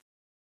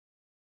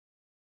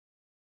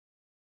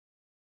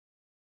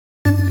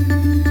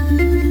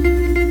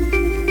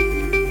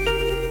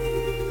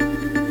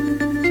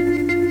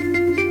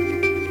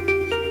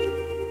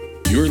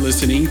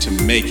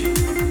Make It,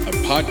 a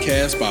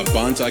podcast by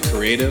Bonsai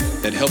Creative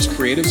that helps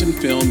creatives in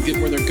film get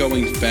where they're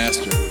going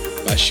faster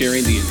by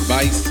sharing the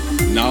advice,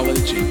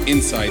 knowledge, and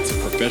insights of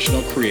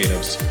professional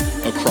creatives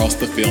across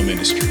the film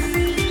industry.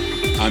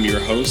 I'm your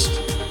host,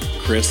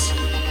 Chris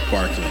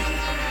Barkley.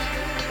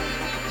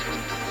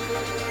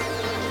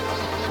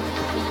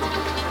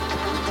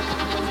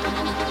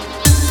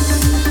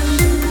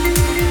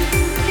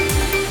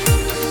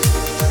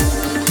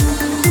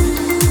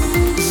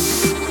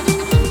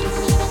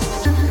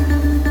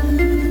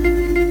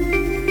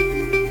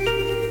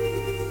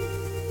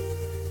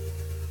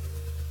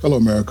 Hello,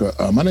 America.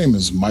 My name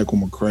is Michael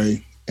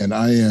McCray, and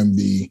I am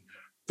the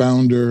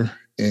founder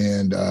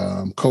and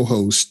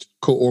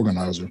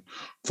co-organizer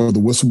for the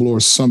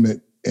Whistleblower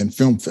Summit and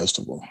Film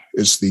Festival.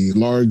 It's the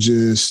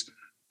largest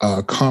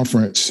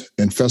conference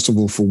and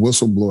festival for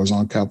whistleblowers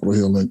on Capitol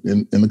Hill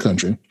in the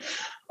country.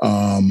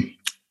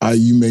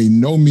 You may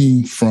know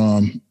me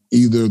from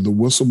either the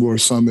Whistleblower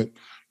Summit,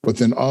 but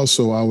then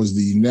also I was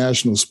the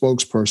national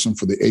spokesperson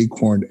for the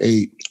Acorn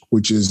 8,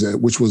 which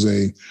was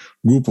a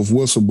group of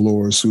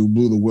whistleblowers who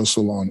blew the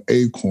whistle on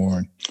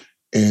Acorn,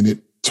 and it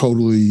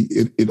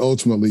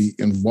ultimately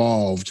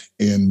involved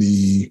in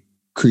the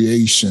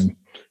co-creation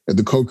of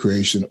the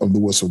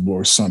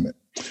Whistleblower Summit.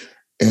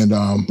 And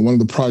one of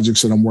the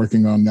projects that I'm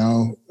working on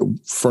now,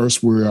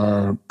 first, we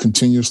are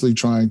continuously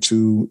trying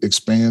to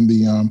expand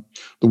the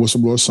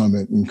Whistleblower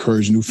Summit,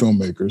 encourage new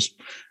filmmakers.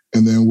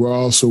 And then we're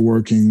also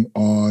working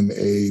on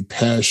a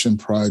passion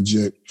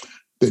project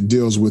that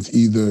deals with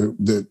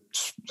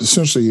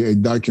essentially a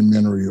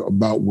documentary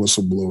about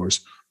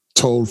whistleblowers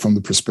told from the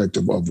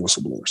perspective of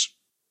whistleblowers.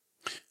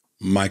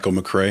 Michael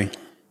McCray,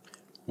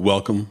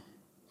 welcome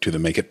to the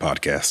Make It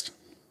podcast.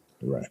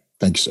 All right.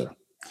 Thank you, sir.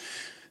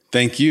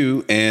 Thank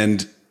you.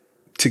 And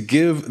to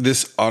give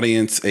this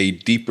audience a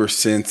deeper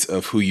sense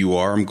of who you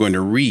are, I'm going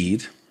to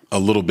read a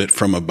little bit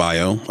from a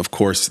bio. Of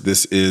course,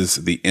 this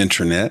is the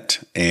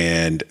internet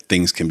and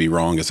things can be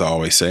wrong, as I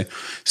always say.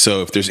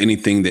 So if there's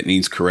anything that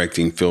needs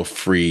correcting, feel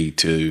free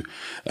to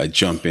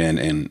jump in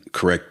and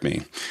correct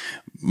me.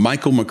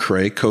 Michael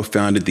McCray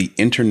co-founded the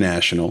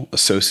International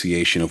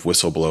Association of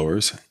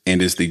Whistleblowers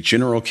and is the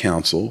general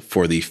counsel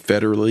for the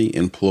Federally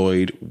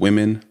Employed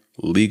Women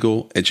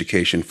Legal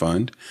Education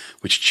Fund,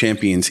 which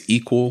champions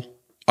equal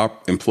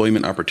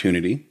employment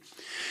opportunity.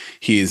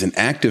 He is an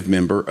active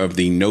member of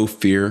the No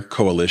Fear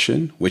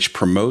Coalition, which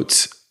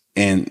promotes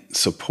and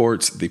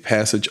supports the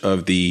passage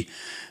of the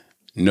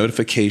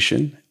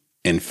Notification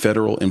and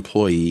Federal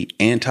Employee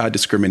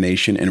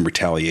Anti-Discrimination and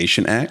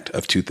Retaliation Act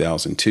of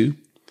 2002,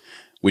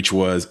 which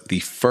was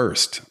the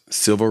first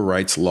civil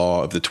rights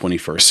law of the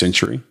 21st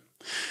century.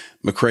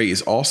 McCray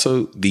is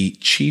also the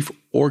chief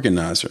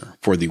organizer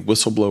for the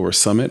Whistleblower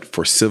Summit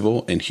for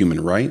Civil and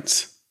Human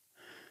Rights,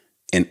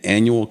 an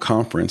annual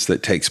conference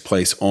that takes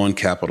place on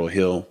Capitol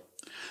Hill.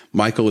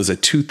 Michael is a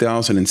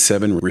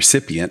 2007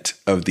 recipient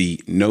of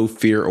the No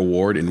Fear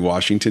Award in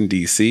Washington,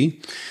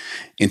 D.C.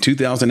 In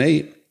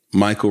 2008,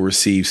 Michael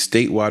received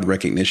statewide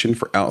recognition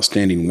for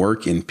outstanding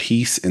work in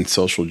peace and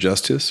social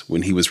justice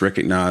when he was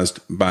recognized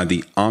by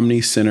the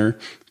Omni Center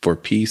for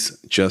Peace,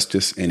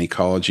 Justice, and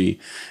Ecology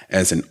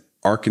as an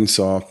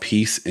Arkansas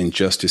Peace and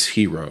Justice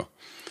Hero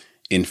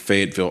in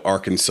Fayetteville,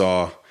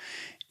 Arkansas.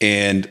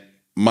 And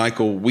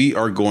Michael, we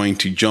are going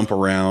to jump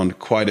around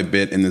quite a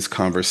bit in this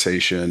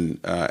conversation,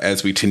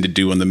 as we tend to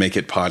do on the Make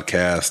It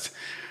podcast.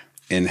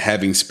 And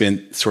having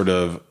spent sort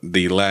of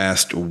the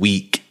last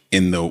week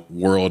in the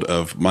world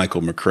of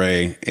Michael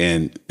McCray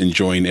and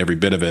enjoying every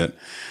bit of it,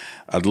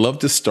 I'd love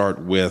to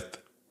start with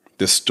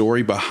the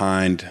story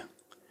behind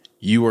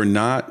you are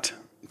not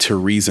to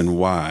reason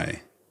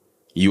why,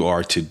 you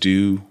are to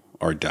do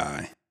or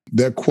die.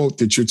 That quote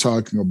that you're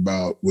talking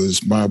about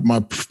was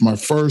my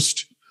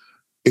first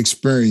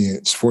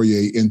experience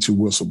foray into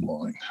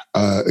whistleblowing.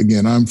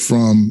 Again, I'm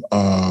from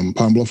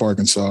Pine Bluff,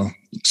 Arkansas,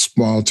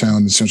 small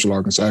town in central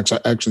Arkansas,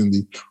 actually in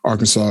the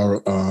Arkansas,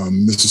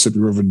 Mississippi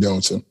River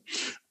Delta.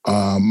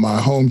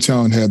 My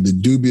hometown had the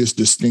dubious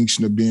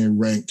distinction of being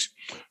ranked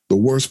the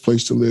worst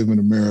place to live in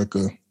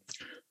America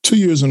 2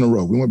 years in a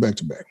row. We went back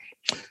to back.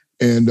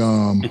 And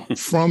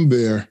from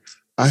there,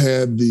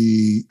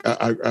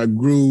 I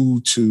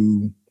grew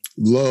to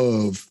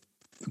love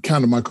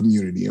kind of my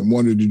community and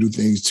wanted to do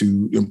things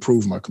to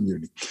improve my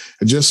community.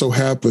 It just so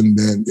happened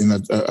that, and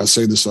I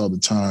say this all the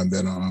time,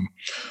 that on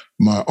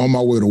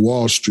my way to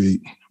Wall Street,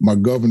 my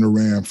governor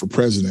ran for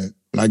president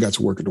and I got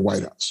to work at the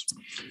White House.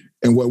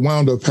 And what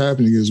wound up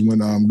happening is when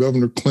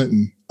Governor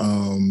Clinton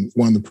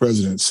won the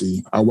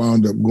presidency, I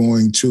wound up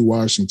going to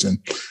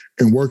Washington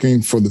and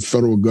working for the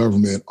federal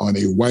government on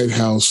a White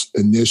House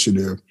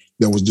initiative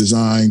that was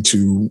designed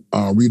to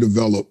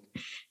redevelop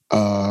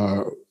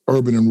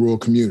urban and rural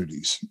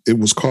communities. It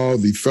was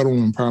called the Federal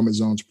Empowerment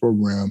Zones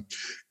Program,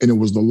 and it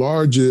was the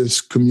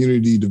largest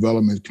community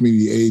development,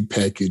 community aid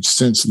package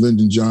since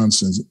Lyndon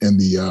Johnson's and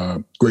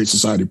the Great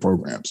Society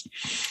programs.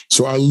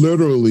 So I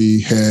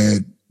literally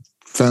had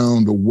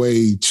found a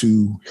way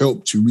to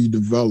help to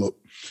redevelop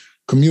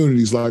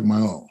communities like my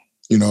own.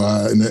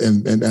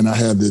 And I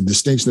had the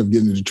distinction of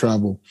getting to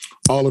travel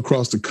all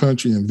across the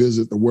country and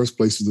visit the worst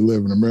places to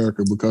live in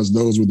America because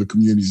those were the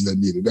communities that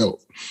needed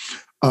help.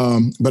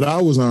 But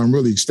I was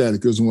really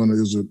ecstatic. It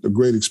was a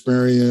great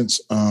experience.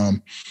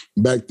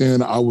 Back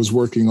then, I was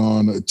working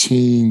on a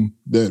team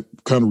that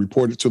kind of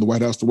reported to the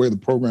White House. The way the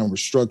program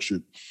was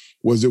structured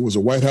was it was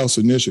a White House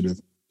initiative,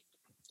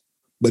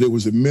 but it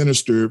was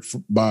administered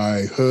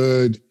by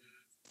HUD,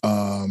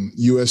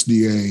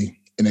 USDA,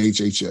 and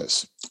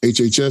HHS.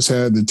 HHS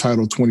had the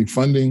Title 20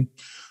 funding.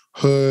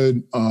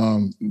 HUD,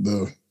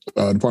 the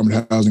Department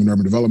of Housing and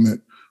Urban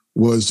Development,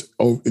 was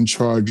in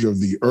charge of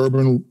the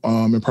urban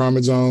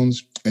empowerment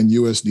zones, and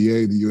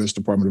USDA, the U.S.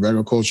 Department of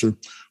Agriculture,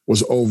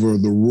 was over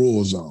the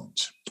rural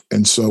zones.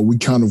 And so we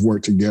kind of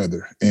worked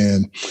together.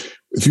 And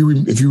if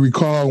you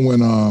recall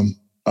when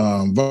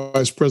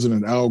Vice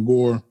President Al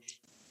Gore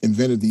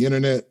invented the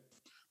internet,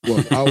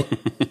 well,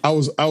 I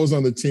was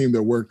on the team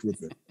that worked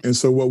with it. And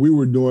so what we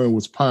were doing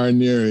was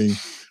pioneering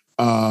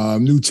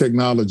new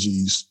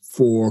technologies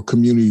for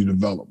community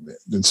development.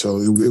 And so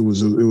it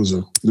was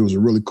a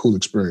really cool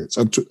experience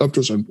up to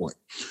a certain point.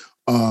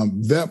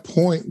 That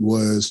point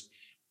was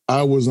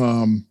I was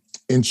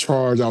in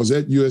charge. I was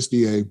at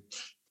USDA,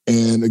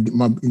 and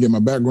my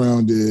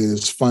background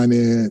is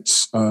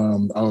finance.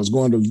 I was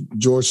going to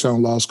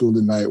Georgetown Law School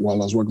at night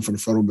while I was working for the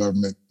federal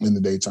government in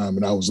the daytime,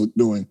 and I was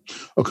doing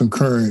a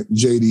concurrent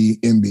JD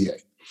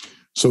MBA.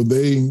 So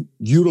they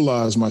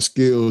utilized my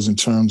skills in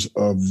terms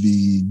of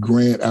the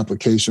grant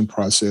application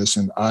process,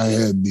 and I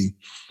had the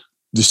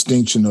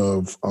distinction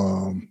of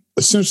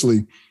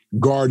essentially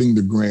guarding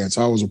the grants.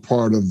 I was a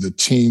part of the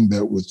team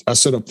I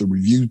set up the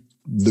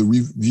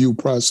review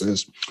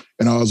process,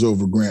 and I was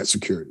over grant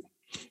security.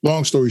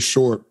 Long story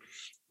short,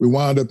 we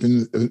wound up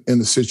in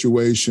a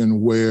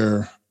situation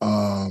where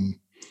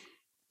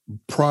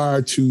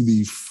prior to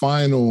the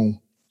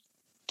final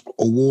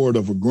award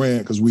of a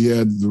grant, because we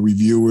had the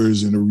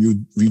reviewers and the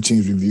review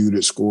teams reviewed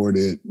it, scored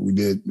it.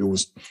 There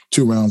was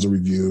 2 rounds of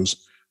reviews.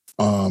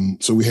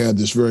 So we had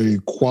this very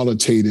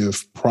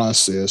qualitative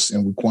process,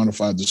 and we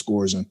quantified the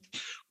scores, and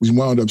we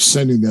wound up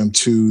sending them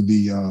to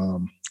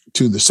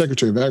the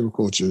Secretary of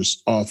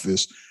Agriculture's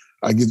office.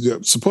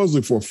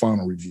 Supposedly for a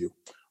final review.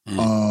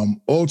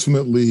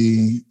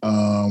 Ultimately,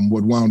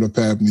 what wound up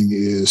happening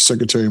is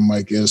Secretary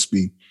Mike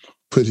Espy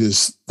put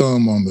his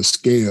thumb on the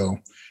scale,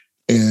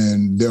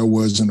 and there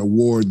was an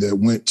award that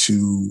went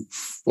to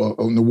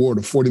an award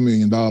of $40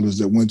 million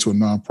that went to a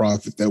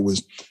nonprofit that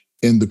was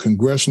in the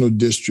congressional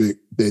district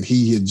that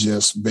he had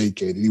just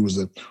vacated. He was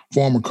a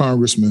former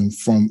congressman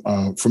from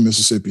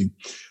Mississippi.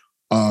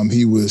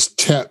 He was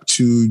tapped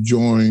to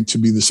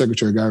be the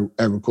Secretary of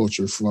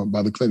Agriculture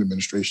by the Clinton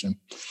administration.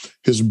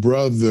 His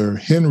brother,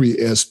 Henry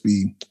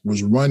Espy,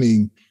 was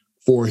running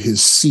for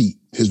his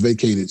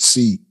vacated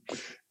seat.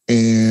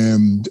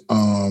 And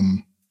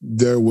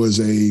there was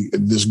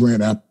this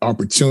grant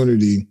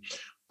opportunity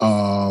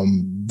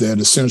that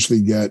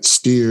essentially got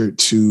steered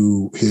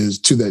to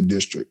that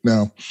district.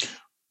 Now,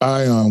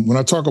 when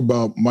I talk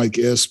about Mike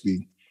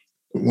Espy,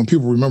 when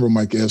people remember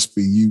Mike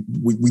Espy,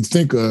 we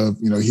think of,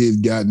 he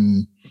got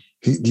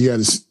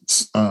his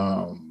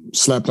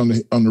slapped on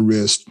the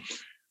wrist.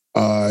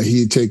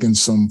 He had taken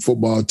some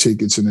football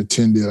tickets and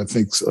attended, I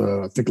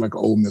think like an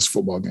Ole Miss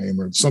football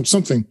game or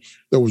something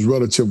that was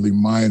relatively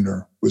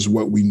minor was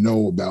what we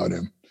know about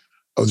him.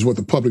 Is what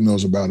the public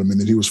knows about him, and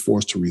that he was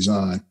forced to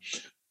resign.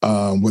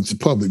 What the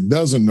public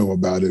doesn't know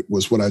about it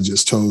was what I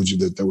just told you,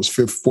 that there was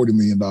 $40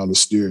 million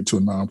steered to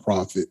a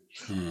nonprofit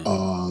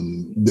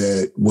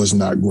that was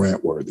not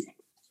grant worthy.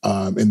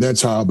 And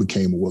that's how I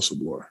became a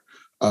whistleblower.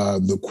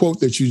 The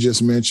quote that you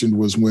just mentioned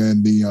was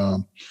when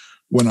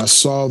I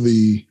saw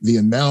the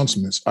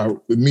announcements, I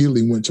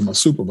immediately went to my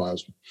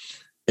supervisor.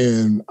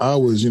 And I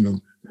was,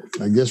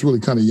 I guess really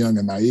kind of young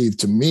and naive.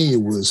 To me,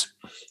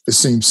 it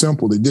seemed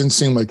simple. It didn't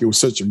seem like it was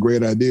such a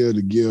great idea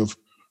to give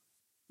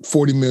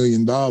 $40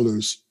 million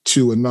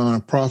to a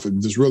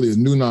nonprofit. There's really a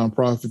new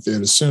nonprofit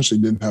that essentially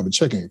didn't have a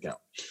checking account.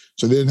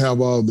 So they didn't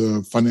have all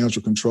the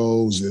financial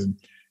controls. And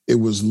it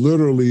was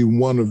literally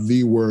one of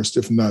the worst,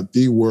 if not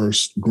the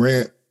worst,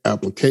 grant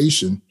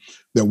application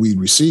that we'd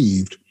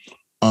received.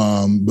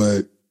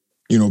 But,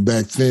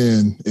 back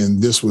then,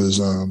 and this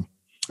was,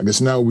 I guess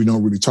now we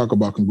don't really talk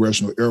about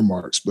congressional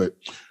earmarks, but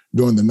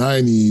during the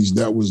 90s,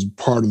 that was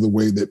part of the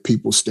way that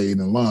people stayed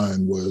in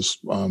line was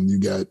you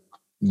got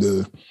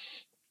the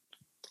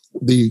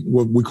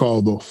what we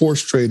call the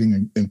horse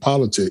trading in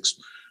politics.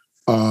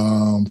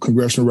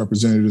 Congressional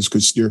representatives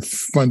could steer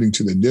funding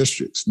to the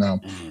districts. Now,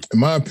 in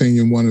my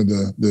opinion, one of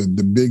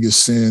the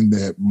biggest sin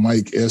that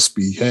Mike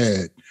Espy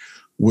had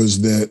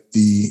was that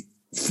the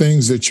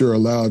things that you're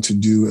allowed to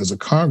do as a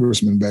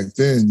congressman back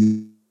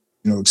then,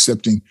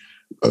 accepting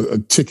a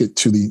ticket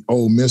to the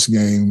Ole Miss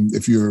game,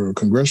 if you're a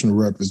congressional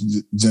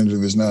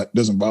representative,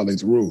 doesn't violate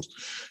the rules.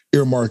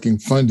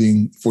 Earmarking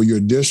funding for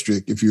your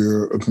district, if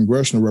you're a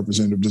congressional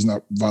representative, does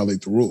not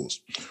violate the rules.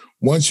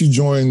 Once you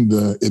join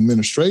the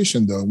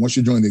administration, though, once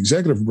you join the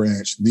executive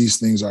branch, these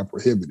things are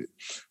prohibited.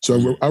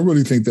 So I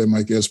really think that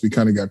Mike Espy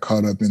kind of got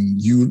caught up in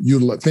you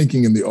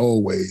thinking in the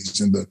old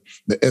ways and the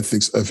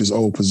ethics of his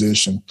old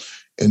position,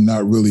 and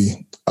not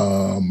really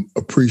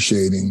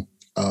appreciating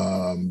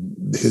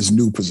his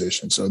new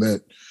position. So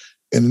that,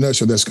 in a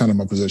nutshell, that's kind of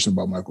my position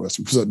about Michael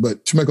Espy.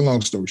 But to make a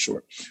long story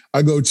short,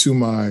 I go to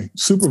my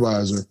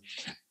supervisor,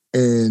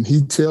 and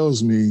he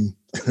tells me,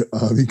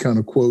 he kind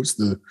of quotes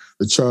the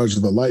charge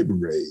of the Light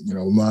Brigade.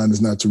 Mine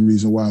is not to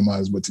reason why, mine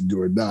is but to do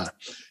or die.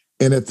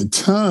 And at the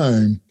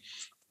time,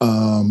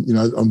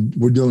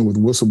 we're dealing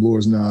with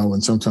whistleblowers now,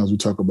 and sometimes we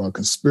talk about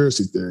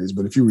conspiracy theories.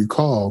 But if you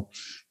recall,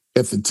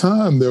 at the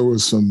time, there were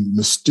some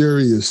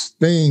mysterious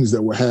things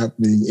that were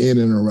happening in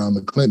and around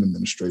the Clinton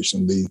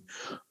administration. The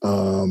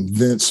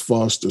Vince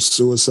Foster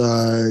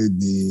suicide,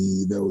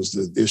 there was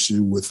the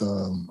issue with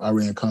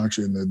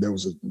Iran-Contra, and there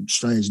was a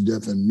strange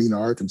death in Mena,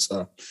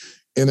 Arkansas.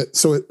 And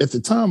so at the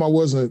time, I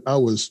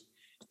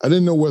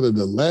didn't know whether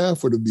to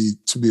laugh or to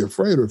be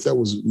afraid, or if that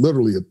was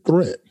literally a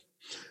threat.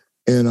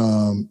 And,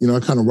 I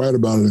kind of write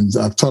about it, and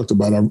I've talked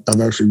about it.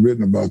 I've actually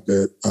written about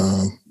that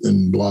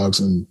in blogs,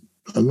 and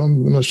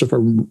I'm not sure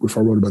if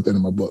I wrote about that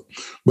in my book,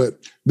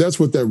 but that's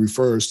what that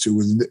refers to.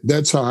 And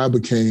that's how I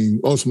became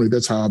a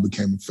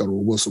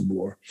federal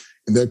whistleblower.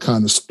 And that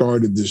kind of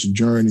started this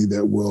journey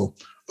that will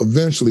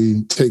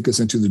eventually take us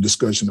into the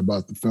discussion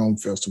about the film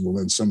festival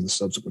and some of the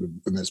subsequent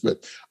events.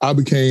 But I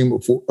became a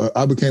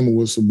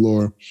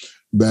whistleblower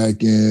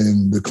back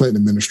in the Clinton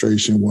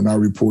administration when I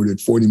reported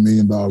 $40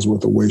 million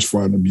worth of waste,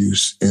 fraud, and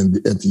abuse at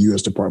the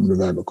U.S. Department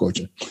of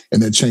Agriculture.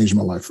 And that changed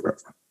my life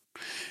forever.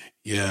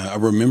 Yeah, I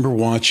remember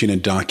watching a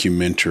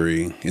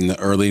documentary in the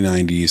early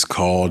 90s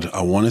called,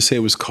 I want to say it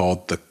was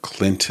called The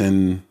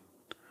Clinton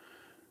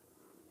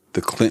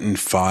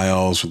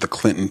Files, or The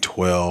Clinton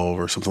 12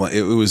 or something like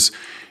it.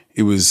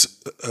 It was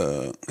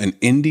an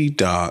indie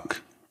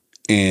doc,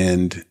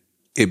 and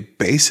it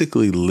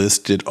basically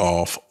listed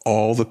off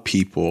all the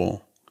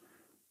people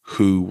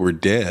who were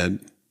dead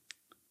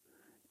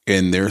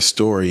and their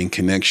story in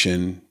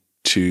connection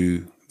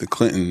to the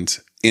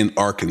Clintons in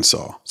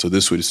Arkansas. So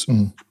this was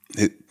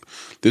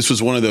this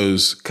was one of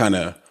those kind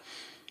of,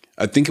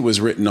 I think it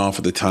was written off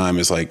at the time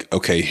as like,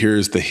 okay,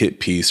 here's the hit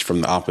piece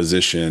from the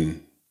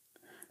opposition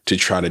to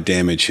try to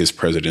damage his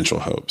presidential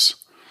hopes.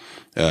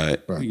 Right.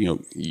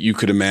 You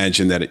could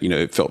imagine that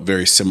it felt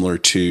very similar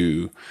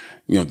to,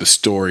 the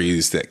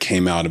stories that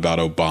came out about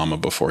Obama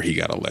before he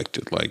got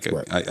elected. Like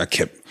right. I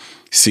kept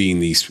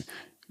seeing these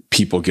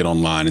people get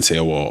online and say,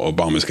 oh, well,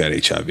 Obama's got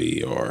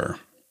HIV, or,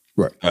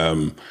 right.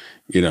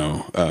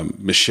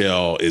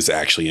 Michelle is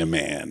actually a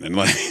man, and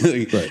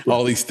right.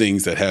 All these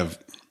things that have,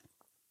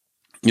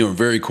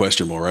 very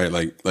questionable, right?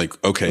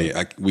 Like, okay,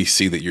 right. We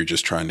see that you're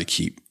just trying to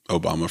keep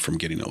Obama from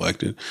getting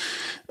elected.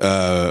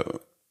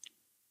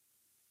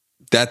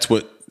 That's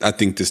what I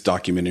think this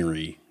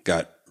documentary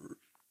got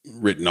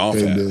written off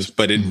as.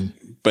 But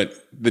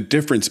but the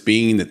difference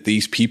being that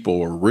these people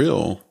were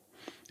real,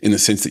 in the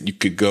sense that you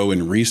could go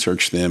and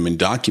research them and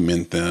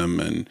document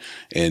them and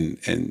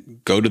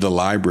go to the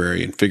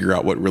library and figure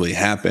out what really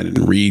happened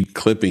and read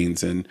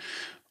clippings. And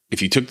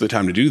if you took the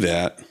time to do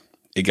that,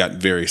 it got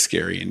very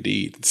scary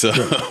indeed. So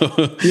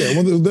right. Yeah,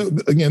 well,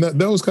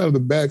 that was kind of the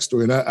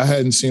backstory. And I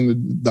hadn't seen the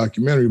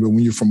documentary, but when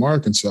you're from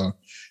Arkansas,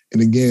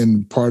 and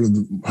again, part of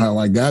how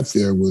I got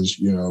there was,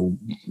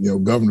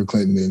 Governor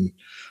Clinton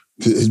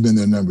has been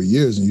there a number of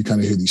years, and you kind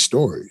of hear these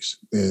stories,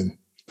 and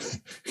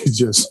it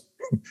just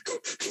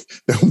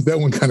that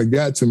one kind of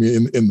got to me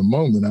in the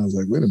moment. I was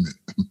like, wait a minute.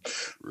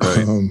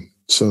 Right.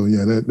 So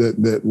yeah,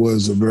 that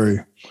was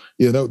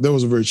that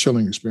was a very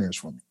chilling experience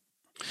for me.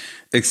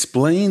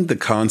 Explain the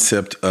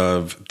concept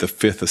of the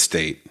Fifth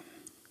Estate.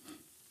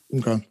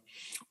 Okay.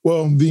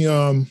 Well,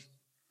 I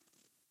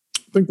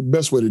think the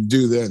best way to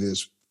do that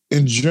is,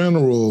 in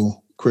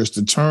general, Chris,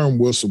 the term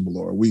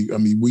whistleblower,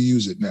 we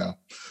use it now,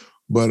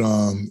 but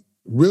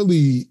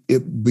really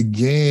it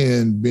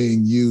began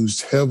being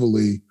used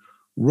heavily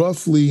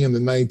roughly in the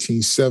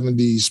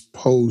 1970s,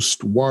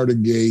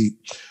 post-Watergate,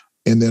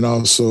 and then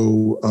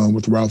also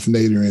with Ralph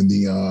Nader and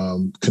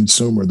the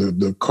consumer,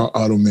 the car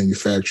auto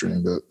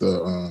manufacturing,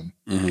 the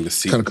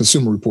kind of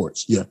Consumer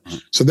Reports. Yeah. Mm-hmm.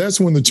 So that's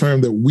when the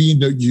term that we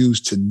use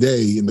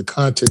today, in the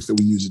context that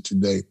we use it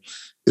today,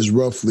 is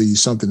roughly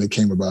something that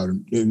came about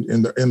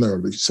in the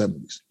early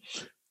 70s.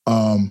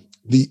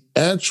 The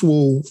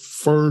actual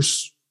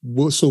first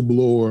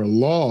whistleblower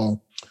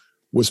law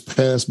was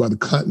passed by the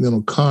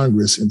Continental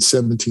Congress in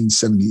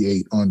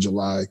 1778 on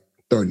July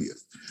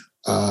 30th.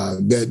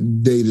 That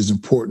date is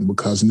important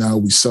because now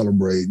we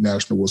celebrate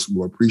National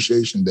Whistleblower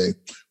Appreciation Day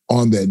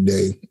on that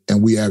day,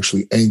 and we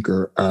actually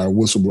anchor our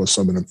Whistleblower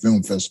Summit and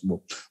Film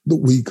Festival the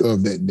week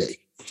of that day.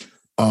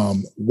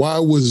 Why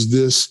was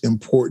this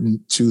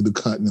important to the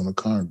Continental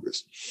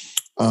Congress?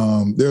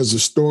 There's a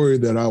story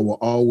that I will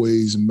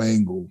always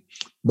mangle,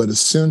 but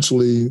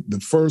essentially the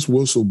first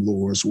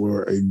whistleblowers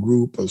were a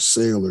group of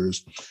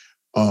sailors,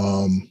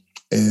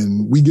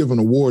 and we give an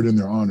award in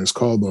their honor. It's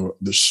called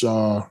the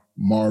Shaw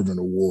Marvin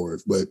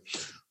Award. But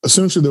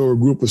essentially there were a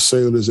group of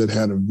sailors that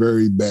had a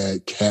very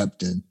bad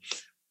captain,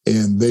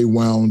 and they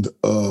wound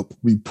up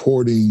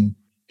reporting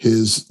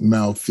his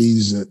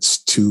malfeasance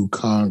to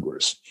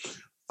Congress.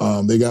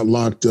 They got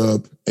locked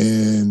up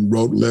and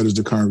wrote letters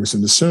to Congress.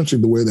 And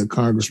essentially the way that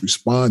Congress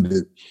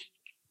responded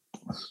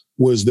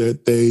was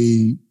that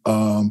they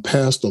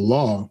passed a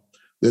law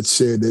that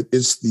said that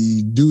it's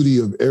the duty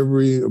of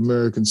every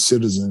American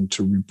citizen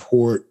to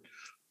report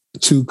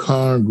to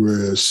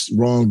Congress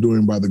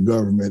wrongdoing by the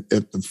government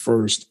at the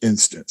first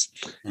instance.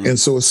 Mm-hmm. And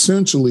so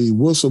essentially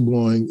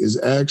whistleblowing is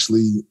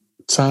actually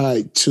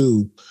tied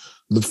to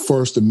the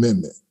First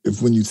Amendment.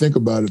 When you think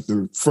about it,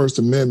 the First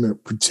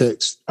Amendment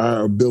protects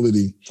our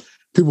ability.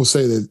 People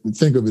say that,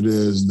 think of it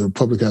as the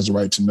public has a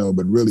right to know,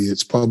 but really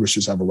it's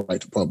publishers have a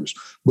right to publish.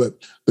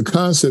 But the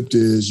concept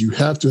is you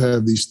have to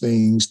have these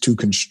things to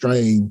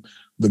constrain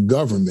the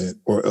government,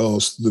 or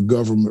else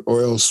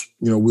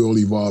we'll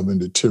evolve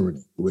into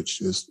tyranny,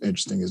 which is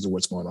interesting as to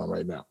what's going on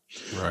right now.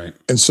 Right.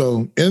 And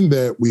so in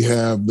that we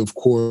have, of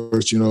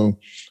course, when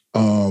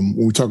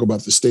we talk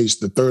about the states,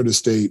 the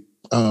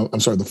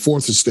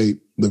fourth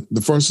estate,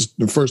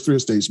 the first three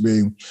estates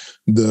being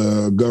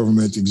the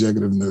government, the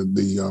executive, and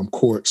the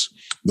courts.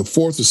 The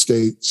fourth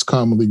estate is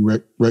commonly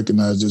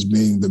recognized as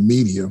being the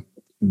media,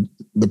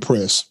 the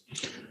press.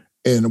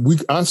 And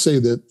I say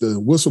that the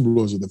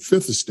whistleblowers are the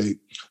fifth estate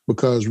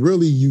because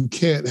really you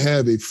can't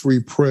have a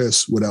free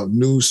press without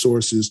news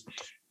sources,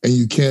 and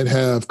you can't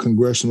have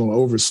congressional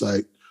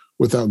oversight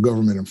without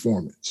government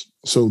informants.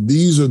 So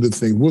these are the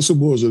things,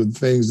 whistleblowers are the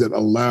things that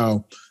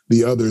allow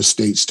the other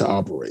estates to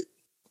operate.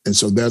 And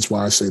so that's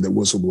why I say that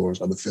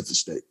whistleblowers are the fifth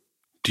estate.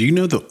 Do you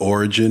know the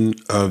origin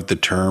of the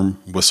term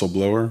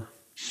whistleblower?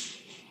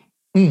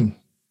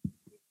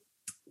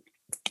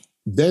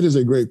 That is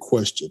a great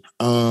question.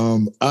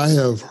 I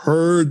have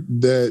heard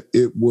that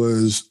it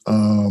was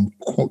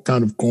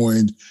kind of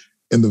coined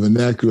in the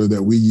vernacular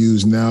that we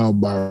use now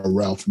by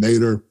Ralph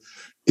Nader.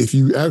 If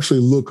you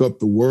actually look up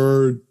the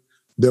word,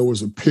 there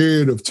was a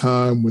period of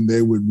time when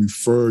they would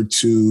refer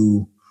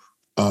to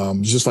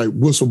just like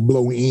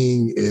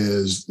whistleblowing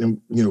is,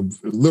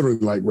 literally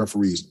like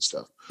referees and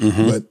stuff.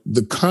 Mm-hmm. But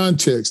the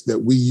context that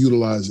we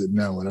utilize it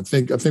now, and I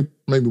think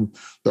maybe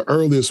the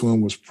earliest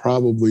one was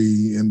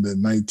probably in the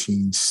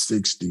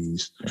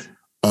 1960s.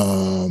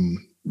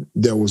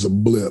 There was a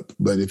blip,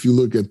 but if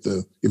you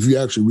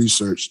actually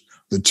research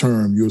the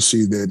term, you'll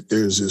see that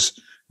there's this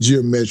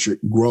geometric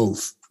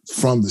growth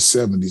from the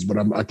 70s. But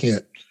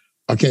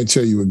I can't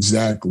tell you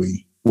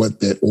exactly what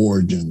the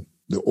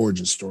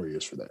origin story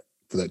is for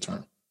that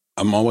term.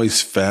 I'm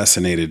always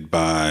fascinated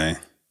by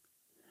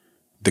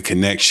the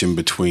connection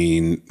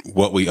between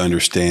what we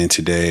understand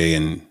today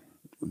and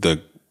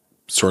the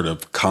sort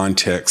of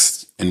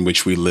context in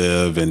which we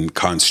live and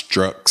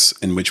constructs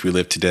in which we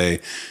live today,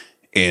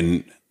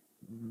 and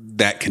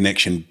that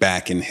connection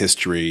back in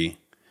history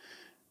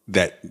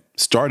that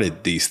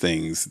started these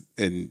things.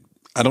 And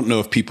I don't know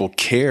if people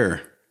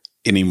care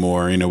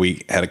anymore.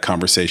 We had a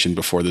conversation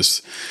before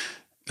this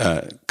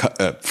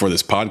for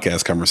this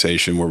podcast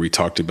conversation where we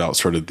talked about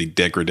sort of the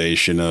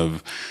degradation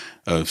of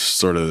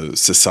sort of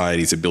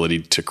society's ability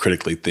to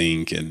critically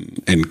think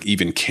and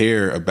even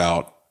care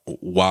about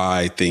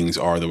why things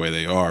are the way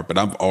they are. But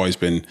I've always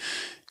been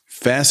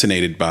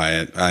fascinated by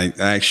it. I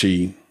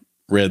actually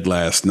read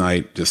last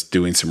night, just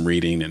doing some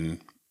reading, and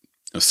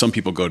some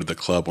people go to the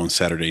club on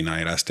Saturday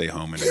night. I stay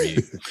home and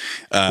read.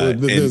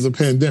 There's a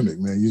pandemic,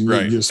 man.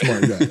 You're a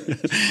smart guy.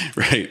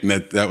 Right. And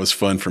that was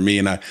fun for me.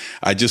 And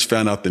I just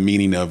found out the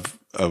meaning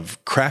of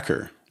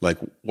cracker, like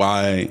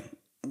why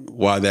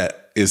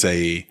that is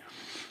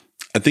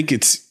I think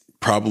it's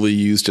probably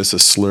used as a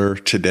slur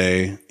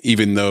today,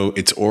 even though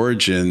its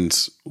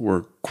origins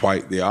were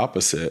quite the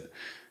opposite.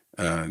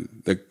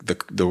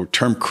 The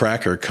term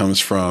cracker comes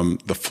from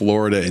the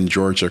Florida and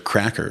Georgia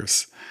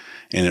crackers,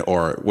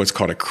 or what's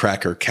called a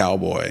cracker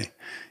cowboy.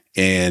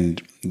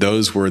 And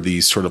those were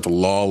these sort of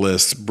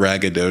lawless,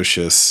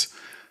 braggadocious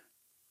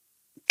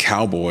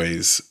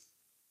cowboys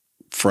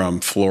from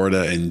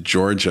Florida and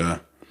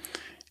Georgia.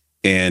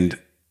 And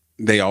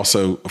they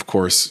also, of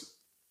course,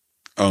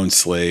 owned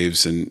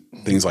slaves and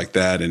things like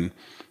that. And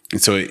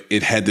so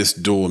it had this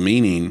dual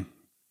meaning,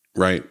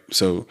 right?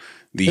 So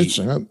I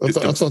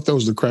thought that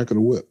was the crack of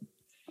the whip.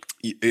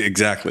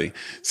 Exactly.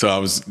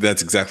 So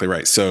that's exactly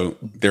right. So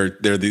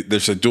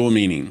there's a dual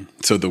meaning.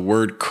 So the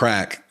word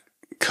crack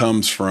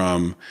comes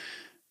from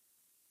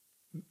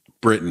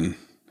Britain,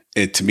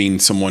 to mean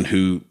someone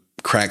who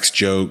cracks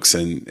jokes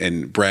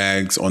and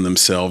brags on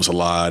themselves a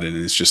lot. And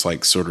it's just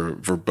like sort of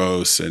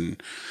verbose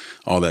and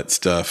all that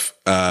stuff.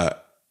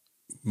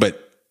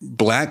 But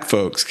Black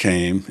folks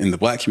the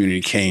Black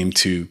community came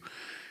to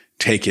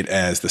take it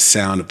as the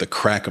sound of the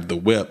crack of the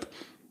whip,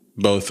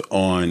 both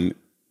on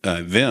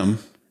them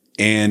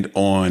and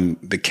on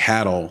the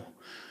cattle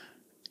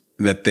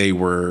that they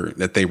were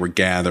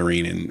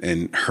gathering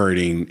and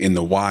herding in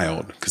the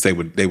wild, because they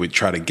would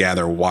try to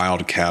gather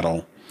wild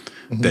cattle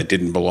that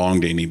didn't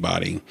belong to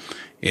anybody.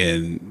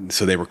 And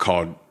so they were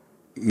called,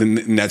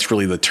 and that's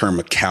really the term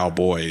of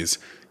cowboys,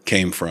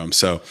 came from.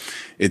 So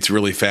it's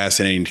really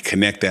fascinating to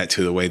connect that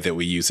to the way that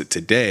we use it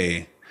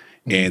today,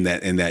 and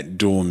that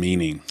dual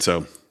meaning.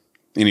 So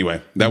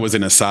anyway, that was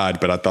an aside,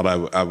 but I thought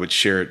I would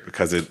share it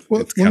because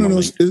it's kind of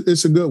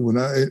it's a good one.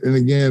 And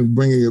again,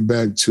 bringing it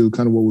back to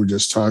kind of what we're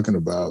just talking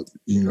about,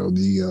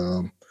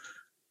 the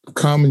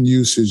common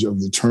usage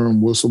of the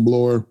term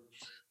whistleblower,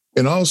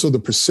 and also the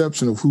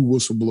perception of who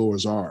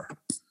whistleblowers are.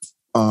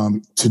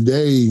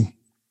 Today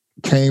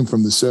came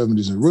from the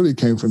 70s, and really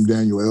came from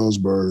Daniel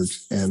Ellsberg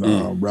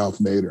and Ralph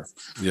Nader.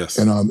 Yes.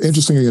 And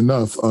interestingly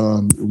enough,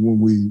 when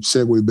we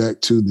segue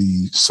back to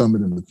the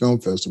summit and the film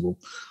festival,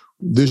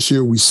 this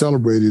year we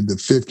celebrated the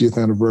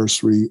 50th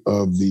anniversary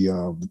of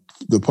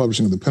the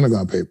publishing of the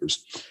Pentagon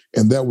Papers.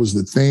 And that was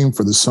the theme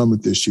for the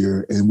summit this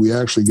year. And we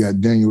actually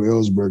got Daniel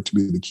Ellsberg to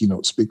be the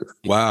keynote speaker.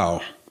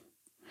 Wow.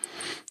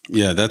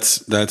 Yeah,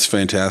 that's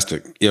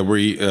fantastic. Yeah,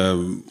 we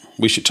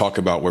should talk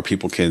about where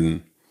people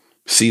can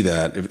see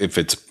that if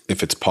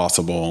it's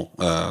possible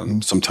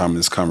sometime in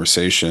this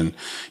conversation.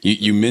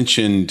 You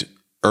mentioned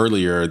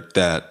earlier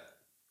that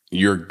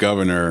your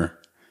governor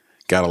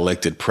got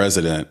elected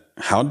president.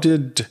 How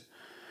did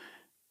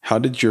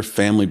your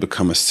family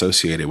become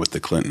associated with the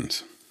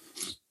Clintons?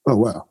 Oh,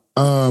 wow.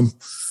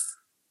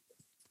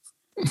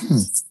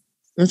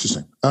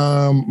 Interesting.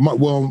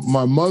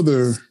 My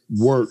mother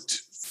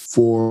worked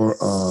for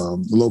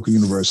the local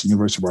University of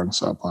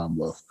Arkansas, Pine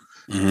Bluff.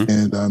 Mm-hmm.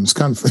 And it's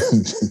kind of,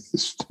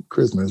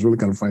 Chris, man, it's really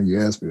kind of funny you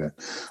asked me that.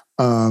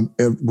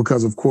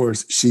 Because, of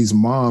course, she's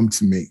mom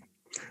to me.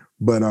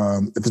 But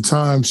at the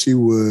time, she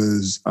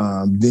was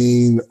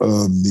dean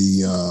of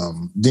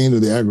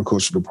the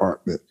agriculture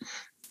department.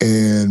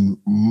 And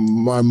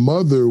my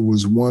mother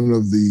was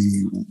was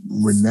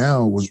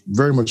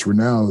very much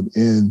renowned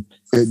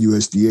at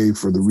USDA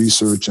for the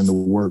research and the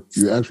work.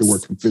 You actually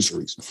worked in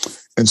fisheries.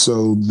 And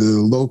so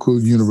the local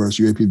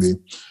university, UAPB,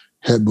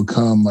 had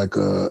become like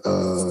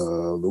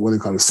what they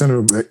call a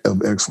center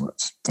of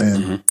excellence.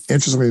 And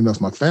interestingly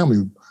enough, my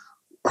family,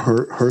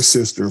 her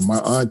sister, my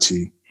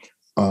auntie,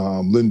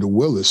 Linda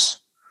Willis,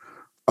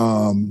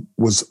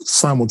 was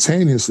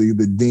simultaneously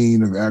the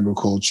dean of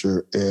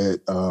agriculture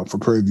for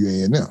Prairie View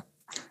A&M.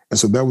 And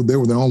so they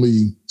were the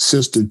only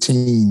sister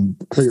team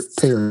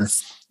pair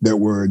that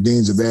were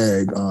deans of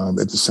ag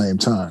at the same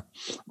time.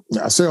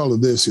 I say all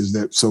of this is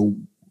that, so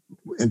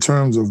in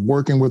terms of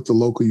working with the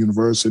local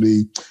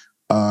university,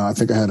 I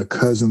think I had a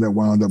cousin that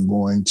wound up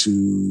going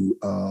to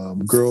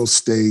Girls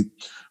State,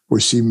 where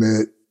she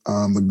met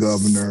the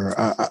governor.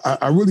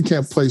 I really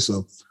can't place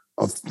a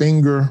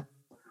finger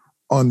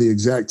on the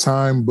exact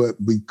time, but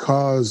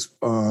because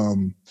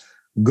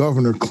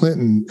Governor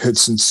Clinton had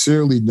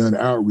sincerely done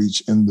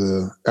outreach in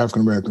the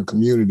African-American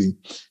community,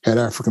 had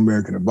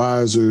African-American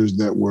advisors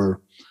that were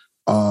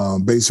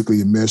basically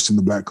enmeshed in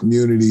the Black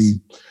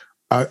community.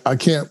 I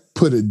can't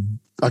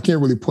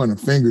really point a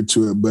finger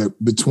to it,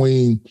 but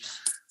between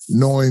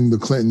knowing the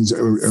Clintons,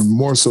 and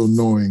more so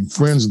knowing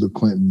friends of the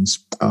Clintons,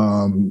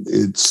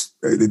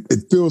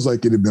 it feels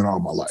like it had been all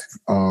my life,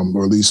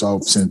 or at least all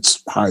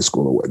since high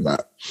school or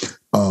whatnot,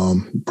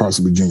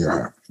 possibly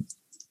junior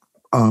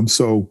high.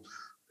 So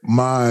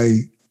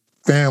my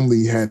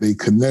family had a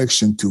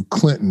connection to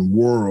Clinton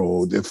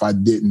world if I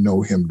didn't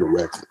know him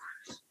directly.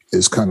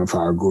 It's kind of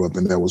how I grew up,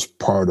 and that was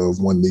part of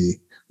when the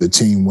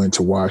team went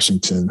to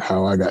Washington,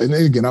 how I got, and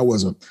again, I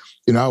wasn't,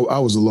 I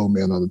was a low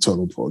man on the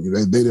totem pole.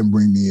 They didn't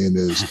bring me in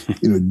as,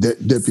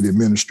 deputy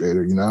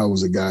administrator. I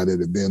was a guy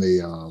that had been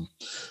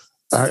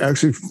I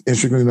actually,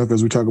 interestingly enough,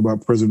 as we talk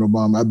about President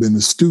Obama, I've been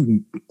a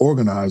student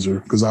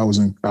organizer because I was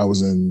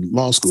in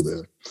law school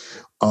there.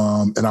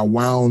 And I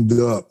wound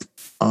up,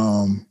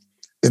 and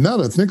now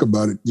that I think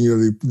about it,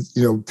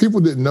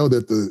 people didn't know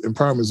that the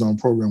Empowerment Zone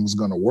program was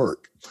going to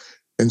work.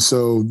 And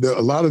so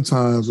a lot of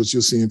times what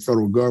you'll see in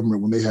federal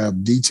government, when they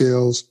have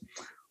details,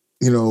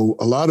 a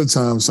lot of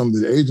times some of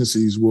the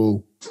agencies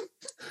will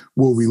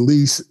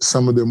release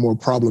some of their more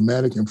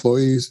problematic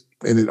employees,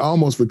 and it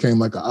almost became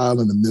like an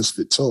island of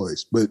misfit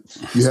toys. But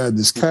you had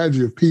this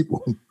cadre of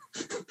people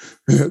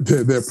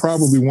that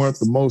probably weren't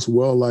the most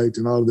well-liked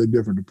in all of their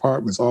different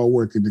departments, all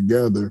working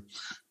together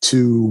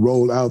to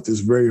roll out this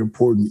very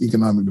important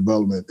economic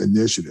development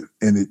initiative.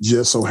 And it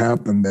just so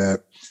happened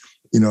that,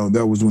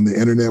 that was when the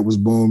internet was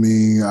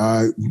booming.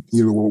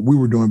 What we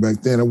were doing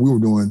back then, and we were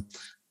doing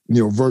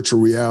virtual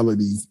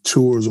reality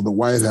tours of the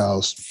White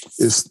House.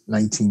 It's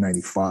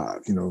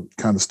 1995,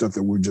 kind of stuff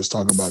that we're just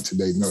talking about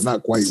today. No,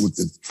 not quite with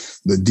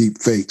the deep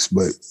fakes,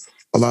 but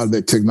a lot of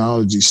that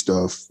technology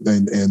stuff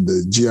and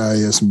the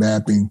GIS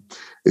mapping.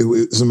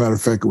 As a matter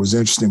of fact, it was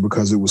interesting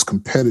because it was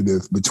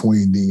competitive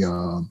between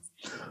the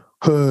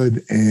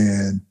HUD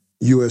and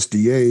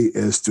USDA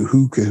as to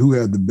who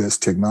had the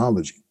best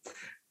technology.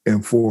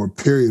 And for a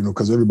period,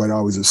 because everybody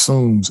always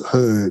assumes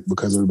HUD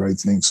because everybody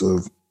thinks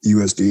of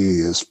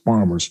USDA as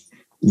farmers,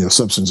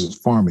 subsistence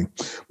farming.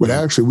 But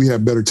actually, we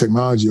have better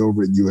technology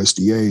over at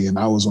USDA, and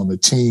I was on the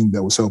team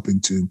that was helping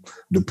to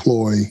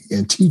deploy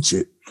and teach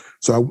it.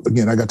 So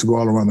I got to go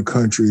all around the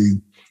country,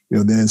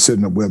 then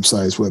setting up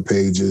websites, web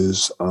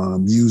pages,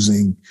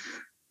 using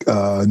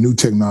new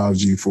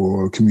technology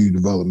for community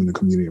development and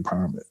community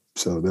empowerment.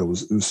 So it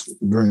was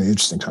very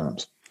interesting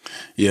times.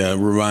 Yeah, it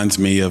reminds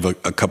me of a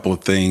couple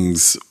of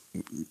things,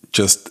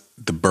 just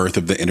the birth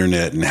of the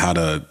internet and how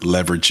to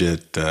leverage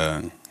it.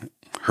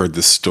 Heard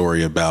this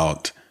story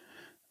about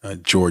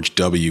George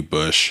W.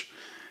 Bush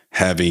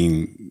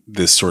having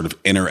this sort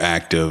of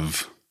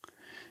interactive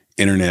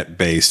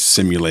internet-based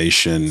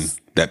simulation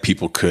that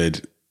people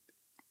could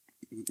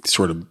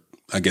sort of,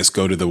 I guess,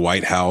 go to the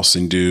White House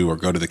and do, or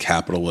go to the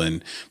Capitol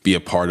and be a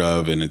part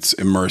of, and it's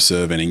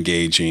immersive and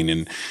engaging,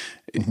 and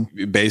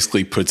it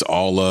basically puts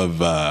all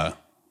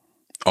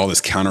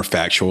this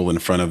counterfactual in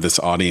front of this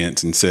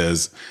audience and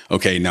says,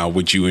 okay, now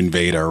would you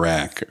invade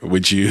Iraq?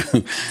 Would you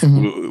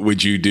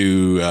would you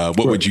do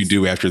what would you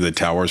do after the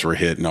towers were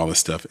hit and all this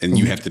stuff? And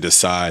you have to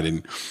decide.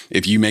 And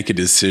if you make a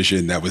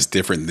decision that was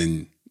different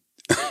than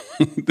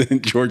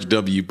George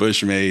W.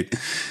 Bush made,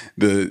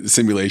 the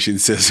simulation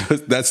says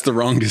that's the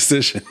wrong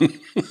decision.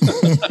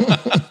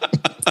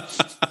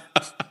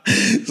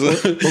 Well,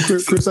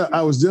 Chris,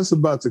 I was just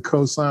about to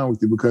co-sign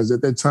with you, because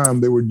at that time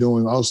they were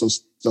doing also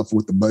stuff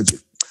with the budget.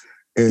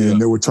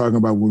 And they were talking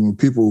about when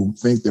people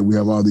think that we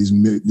have all these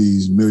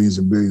millions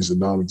and billions of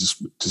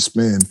dollars to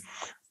spend,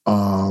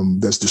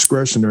 that's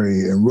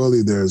discretionary. And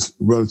really,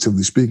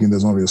 relatively speaking,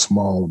 there's only a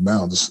small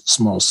amount, a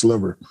small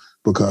sliver,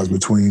 because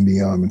between the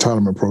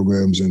entitlement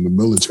programs and the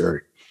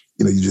military,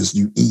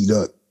 you eat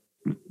up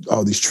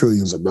all these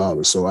trillions of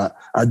dollars. So I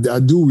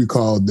do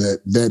recall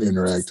that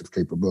interactive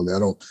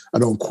capability. I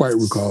don't quite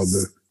recall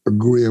the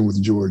agreeing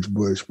with George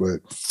Bush,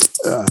 but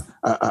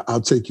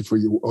I'll take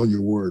you on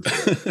your word.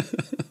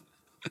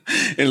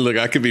 And look,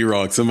 I could be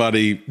wrong.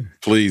 Somebody,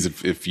 please,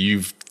 if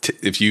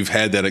you've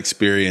had that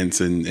experience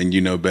and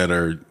you know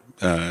better,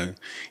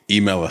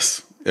 email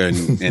us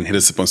and hit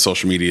us up on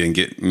social media and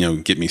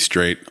get me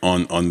straight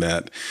on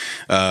that.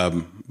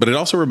 But it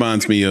also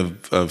reminds me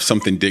of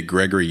something Dick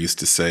Gregory used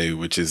to say,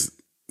 which is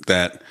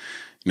that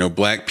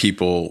Black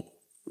people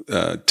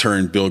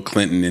turned Bill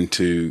Clinton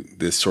into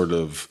this sort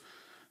of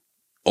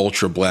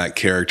ultra Black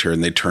character,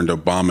 and they turned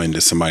Obama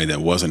into somebody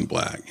that wasn't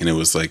Black, and it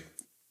was like,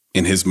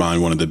 in his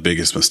mind, one of the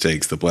biggest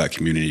mistakes the Black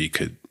community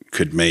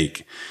could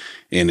make.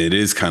 And it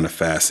is kind of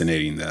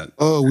fascinating that.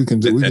 Oh, we can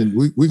do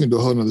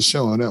a whole nother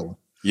show on that one.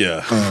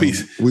 Yeah. We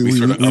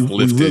sort of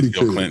uplifted really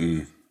Bill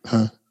Clinton.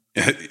 Huh?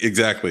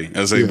 Exactly. I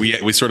was like,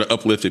 we sort of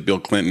uplifted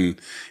Bill Clinton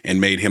and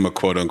made him a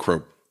quote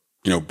unquote,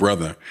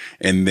 brother.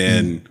 And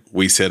then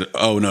we said,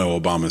 oh no,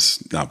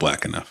 Obama's not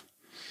Black enough.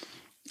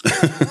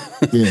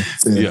 There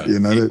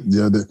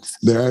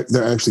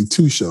are actually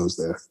two shows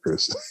there,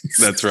 Chris.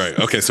 That's right.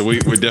 Okay, so we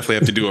definitely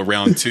have to do a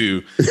round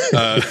two.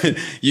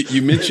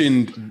 You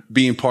mentioned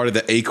being part of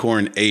the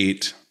Acorn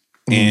 8,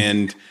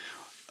 and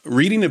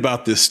reading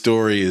about this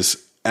story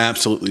is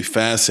absolutely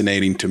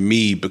fascinating to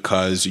me,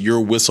 because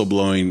your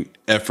whistleblowing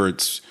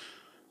efforts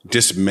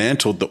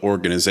dismantled the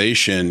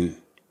organization,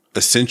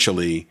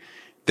 essentially,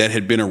 that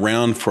had been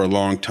around for a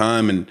long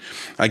time. And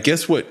I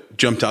guess what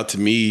jumped out to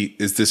me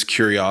is this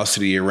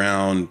curiosity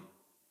around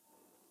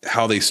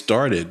how they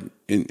started.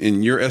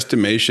 In your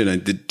estimation,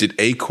 did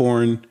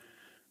Acorn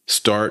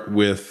start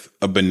with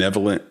a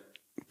benevolent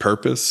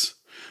purpose?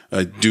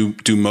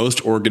 Do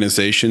most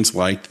organizations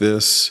like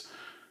this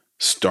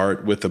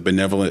start with a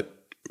benevolent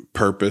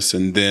purpose,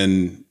 and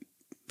then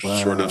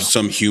sort of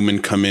some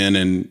human come in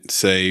and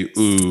say,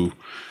 ooh,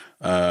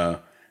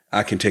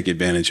 I can take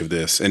advantage of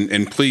this,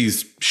 and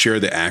please share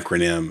the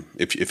acronym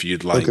if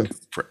you'd like. Okay.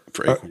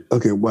 For Acorn.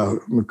 Okay. Well,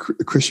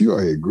 Chris, you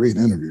are a great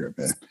interviewer,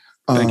 man.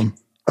 Thank you.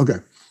 Okay.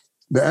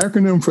 The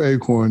acronym for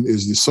Acorn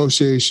is the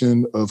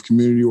Association of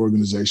Community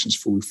Organizations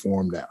for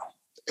Reform Now,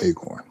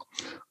 Acorn.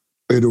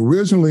 It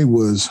originally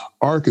was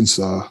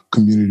Arkansas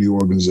Community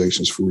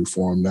Organizations for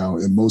Reform Now,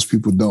 and most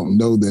people don't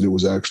know that it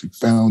was actually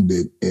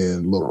founded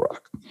in Little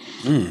Rock.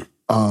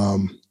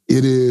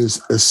 It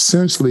is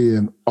essentially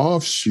an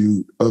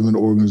offshoot of an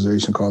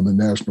organization called the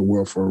National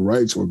Welfare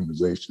Rights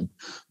Organization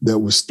that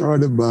was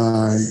started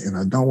by, and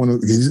I don't want to,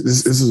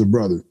 this is a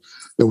brother,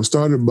 that was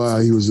started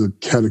by, he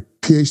had a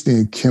PhD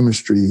in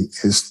chemistry.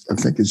 I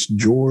think it's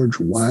George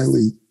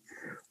Wiley.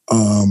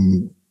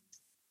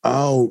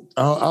 I'll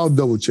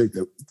double check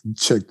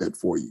that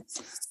for you.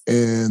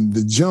 And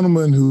the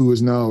gentleman who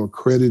is now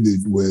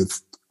accredited with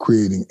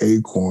creating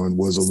Acorn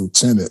was a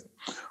lieutenant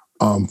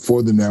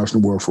for the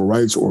National Welfare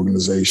Rights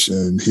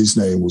Organization. His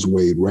name was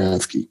Wade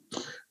Rathke.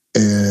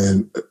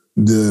 And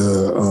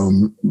the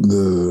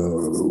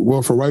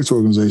Welfare Rights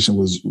Organization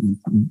was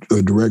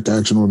a direct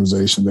action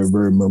organization. They're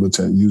very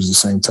militant, used the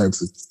same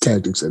types of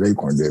tactics that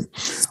Acorn did.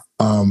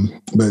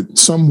 But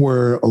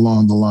somewhere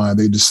along the line,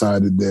 they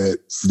decided that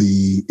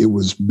it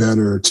was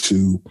better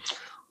to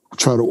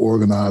try to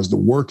organize the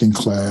working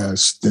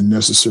class than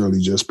necessarily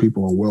just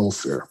people on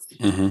welfare.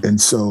 Mm-hmm.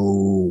 And so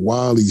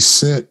Wiley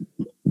sent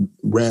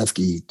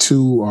Rathke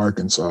to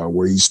Arkansas,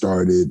 where he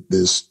started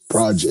this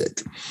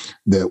project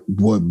that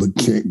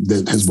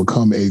has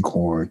become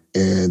Acorn.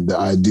 And the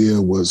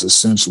idea was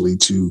essentially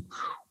to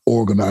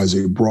organize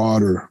a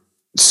broader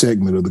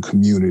segment of the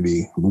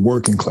community, the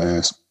working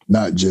class,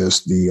 not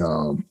just the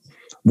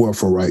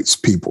welfare rights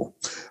people.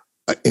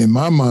 In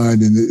my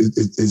mind, and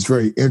it's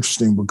very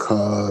interesting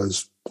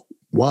because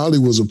Wiley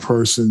was a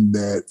person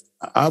that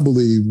I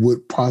believe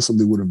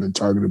possibly would have been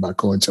targeted by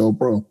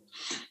COINTELPRO.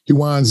 He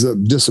winds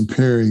up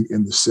disappearing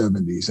in the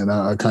 70s. And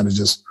I kind of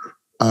just,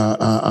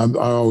 I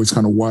always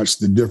kind of watch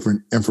the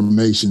different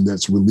information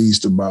that's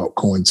released about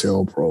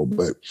COINTELPRO,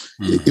 but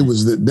it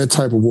was that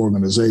type of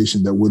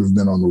organization that would have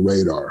been on the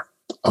radar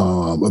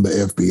of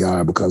the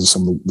FBI because of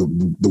some of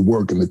the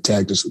work and the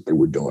tactics that they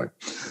were doing.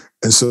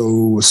 And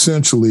so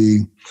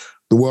essentially,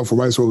 the Welfare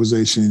Rights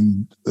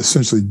Organization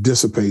essentially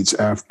dissipates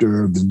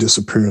after the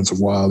disappearance of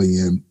Wiley,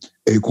 and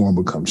ACORN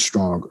becomes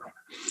stronger.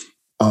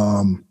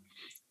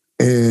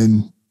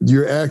 And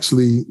you're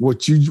actually,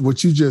 what you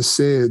just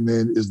said,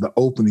 man, is the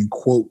opening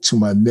quote to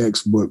my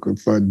next book.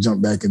 If I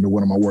jump back into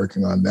what am I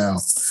working on now,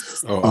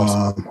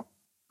 awesome.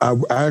 I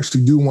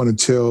actually do want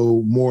to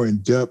tell more in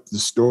depth the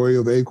story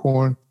of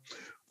ACORN.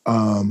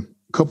 A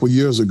couple of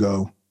years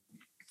ago,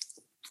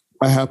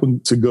 I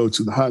happened to go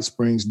to the Hot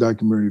Springs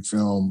Documentary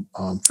Film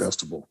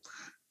Festival,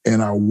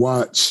 and I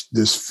watched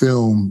this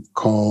film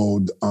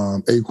called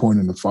ACORN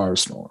and the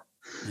Firestorm.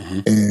 Mm-hmm.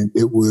 And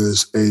it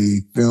was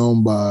a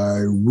film by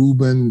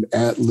Ruben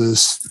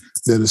Atlas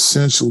that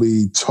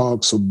essentially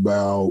talks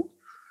about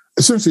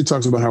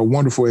how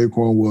wonderful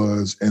ACORN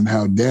was and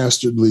how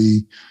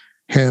dastardly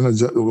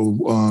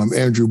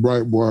Andrew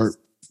Breitbart,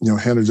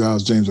 Hannah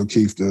Giles, James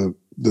O'Keefe,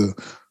 the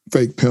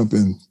fake pimp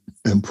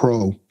and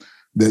pro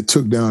that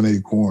took down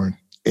ACORN.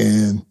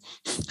 And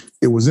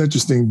it was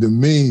interesting to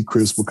me,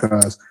 Chris,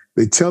 because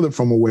they tell it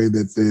from a way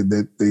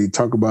that they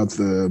talk about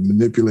the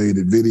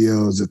manipulated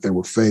videos, that they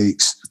were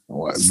fakes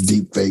or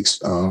deep fakes,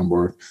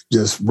 or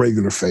just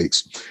regular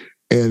fakes,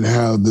 and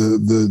how the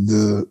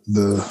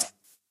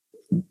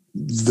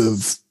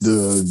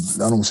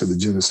I don't want to say the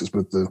genesis,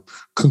 but the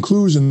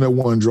conclusion that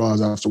one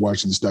draws after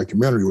watching this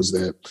documentary was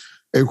that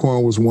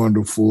ACORN was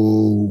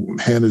wonderful,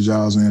 Hannah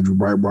Giles and Andrew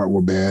Breitbart were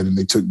bad, and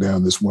they took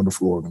down this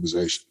wonderful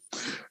organization.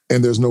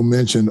 And there's no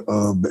mention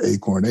of the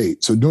ACORN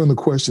 8. So during the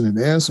question and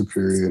answer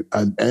period,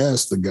 I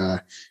asked the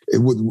guy, the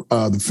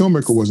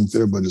filmmaker wasn't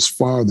there, but his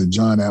father,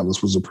 John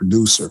Atlas, was a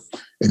producer,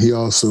 and he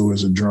also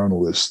is a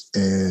journalist.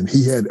 And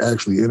he had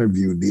actually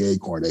interviewed the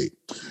ACORN 8.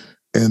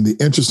 And the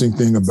interesting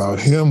thing about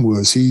him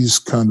was he's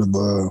kind of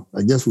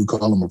I guess we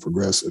call him a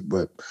progressive,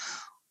 but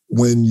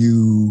when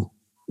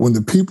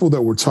the people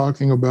that were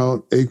talking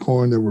about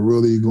ACORN, that were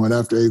really going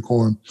after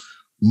ACORN,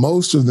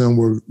 most of them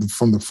were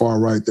from the far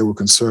right. They were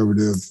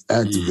conservative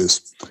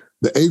activists.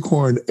 The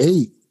ACORN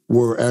 8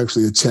 were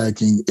actually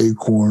attacking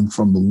ACORN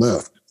from the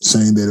left,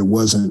 saying that it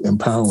wasn't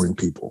empowering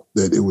people,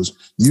 that it was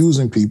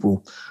using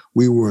people.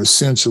 We were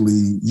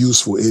essentially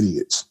useful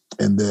idiots,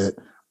 and that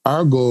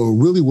our goal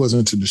really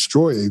wasn't to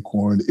destroy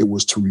ACORN. It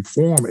was to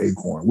reform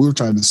ACORN. We were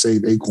trying to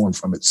save ACORN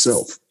from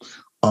itself.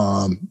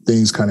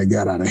 Things kind of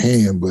got out of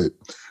hand, but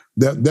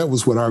that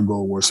was what our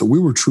goal was. So we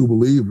were true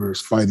believers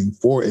fighting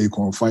for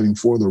ACORN, fighting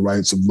for the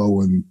rights of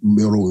low and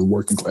middle and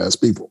working class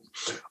people.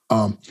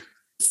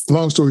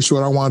 Long story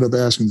short, I wound up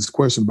asking this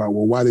question about,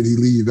 well, why did he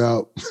leave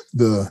out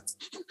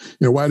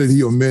why did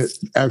he omit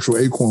actual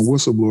ACORN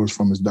whistleblowers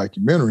from his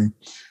documentary?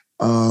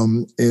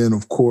 And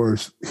of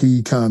course,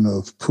 he kind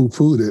of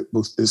poo-pooed it.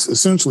 It's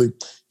essentially,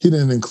 he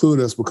didn't include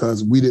us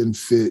because we didn't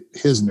fit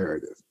his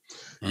narrative.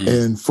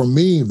 And for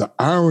me, the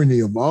irony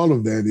of all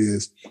of that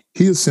is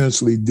he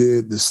essentially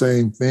did the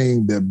same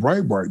thing that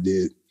Breitbart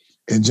did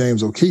and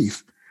James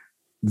O'Keefe.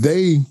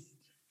 They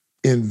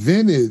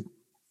invented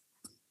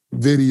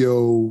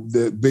video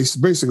that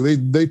basically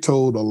they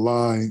told a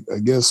lie, I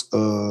guess,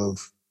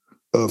 of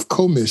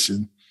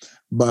commission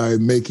by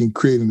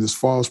creating this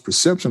false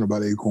perception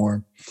about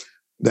ACORN.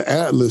 The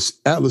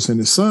Atlas and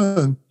his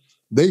son,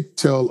 they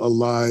tell a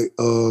lie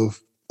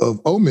of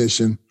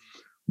omission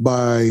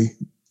by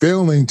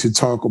failing to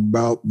talk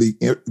about the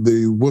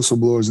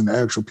whistleblowers and the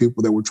actual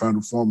people that were trying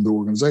to form the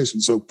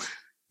organization. So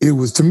it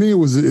was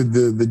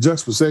the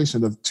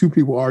juxtaposition of two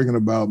people arguing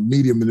about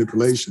media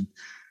manipulation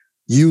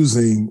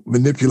using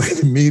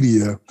manipulated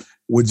media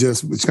which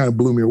kind of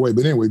blew me away.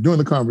 But anyway, during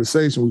the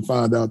conversation, we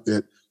found out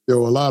that there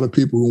were a lot of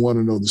people who want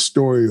to know the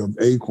story of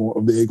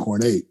the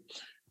ACORN 8.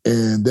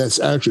 And that's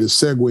actually a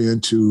segue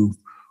into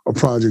a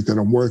project that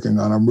I'm working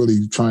on. I'm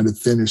really trying to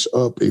finish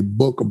up a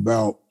book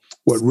about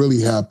what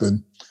really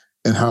happened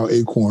and how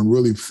ACORN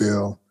really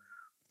fell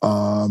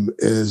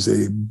as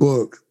a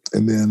book,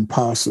 and then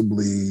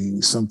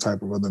possibly some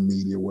type of other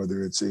media,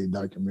 whether it's a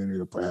documentary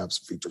or perhaps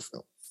a feature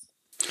film.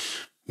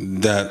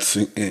 That's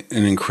an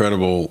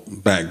incredible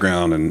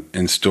background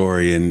and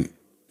story, and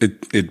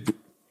it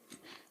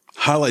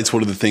highlights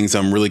one of the things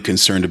I'm really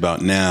concerned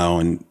about now.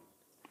 And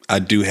I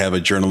do have a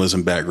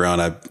journalism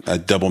background. I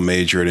double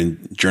majored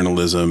in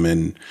journalism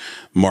and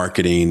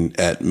marketing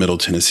at Middle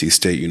Tennessee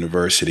State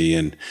University,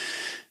 and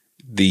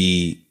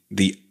the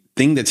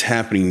thing that's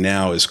happening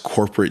now is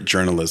corporate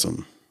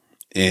journalism.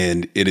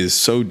 And it is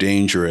so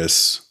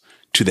dangerous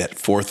to that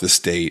fourth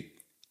estate,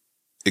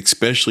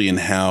 especially in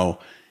how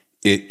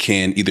it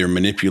can either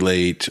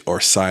manipulate or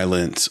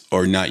silence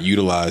or not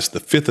utilize the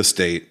fifth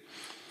estate.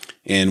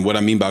 And what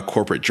I mean by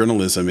corporate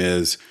journalism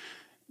is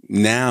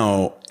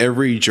now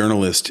every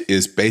journalist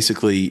is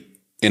basically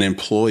an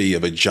employee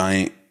of a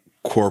giant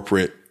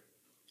corporate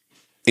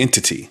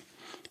entity.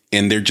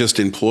 And they're just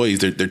employees.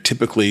 They're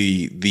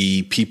typically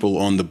the people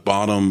on the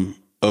bottom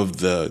of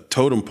the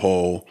totem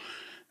pole,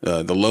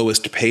 the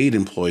lowest paid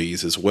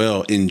employees as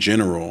well in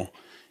general.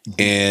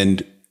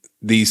 And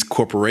these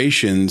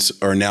corporations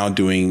are now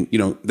doing,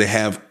 they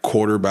have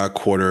quarter by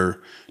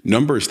quarter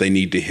numbers they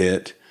need to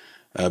hit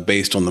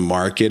based on the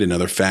market and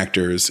other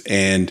factors.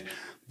 And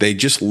they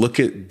just look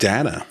at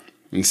data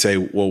and say,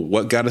 well,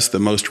 what got us the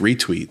most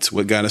retweets?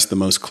 What got us the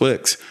most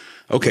clicks?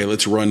 Okay,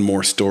 let's run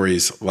more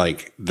stories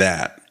like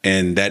that.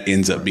 And that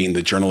ends up being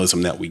the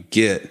journalism that we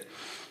get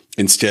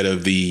instead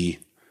of the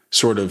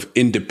sort of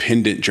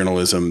independent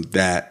journalism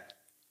that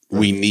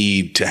we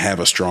need to have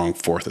a strong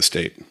fourth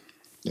estate.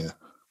 Yeah.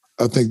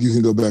 I think you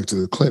can go back to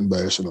the Clinton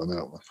bashing on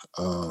that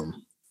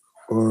one.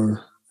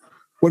 Or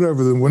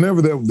whatever,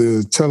 whenever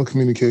the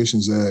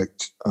Telecommunications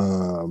Act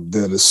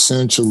that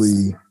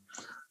essentially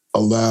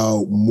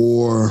allowed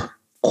more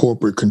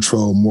corporate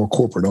control, more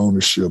corporate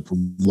ownership of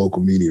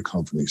local media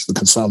companies, the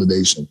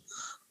consolidation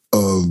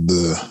of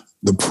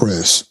the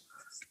press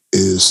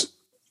is,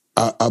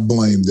 I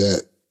blame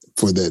that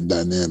for that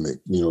dynamic.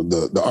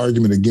 The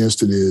argument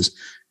against it is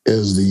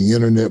as the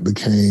internet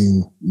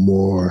became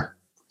more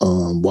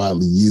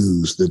widely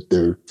used, that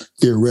there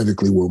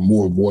theoretically were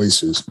more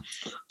voices.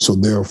 So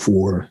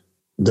therefore,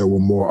 there were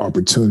more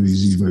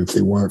opportunities, even if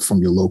they weren't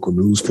from your local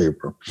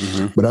newspaper.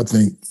 Mm-hmm. But I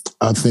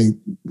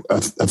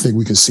think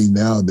we can see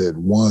now that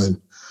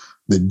one,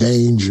 the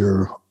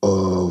danger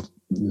of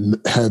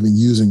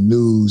using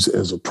news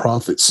as a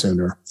profit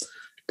center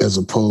as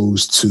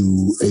opposed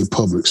to a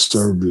public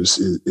service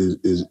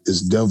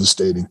is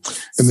devastating.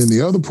 And then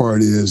the other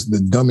part is the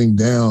dumbing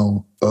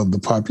down of the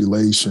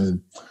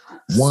population.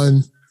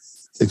 One,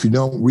 if you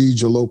don't read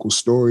your local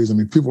stories,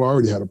 people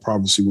already had a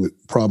problem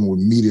with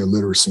media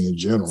literacy in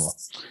general.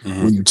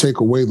 Mm-hmm. When you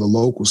take away the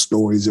local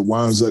stories, it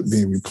winds up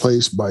being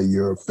replaced by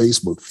your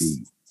Facebook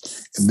feed.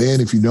 And then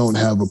if you don't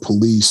have a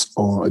police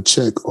or a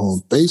check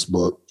on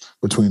Facebook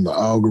between the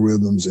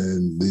algorithms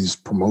and these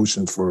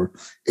promotions for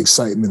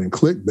excitement and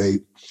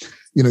clickbait,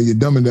 you're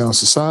dumbing down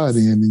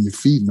society and then you're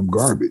feeding them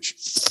garbage.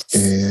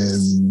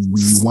 And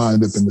we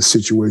wind up in the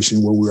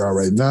situation where we are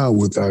right now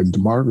with our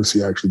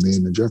democracy actually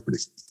being in jeopardy.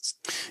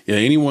 Yeah,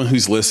 anyone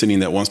who's listening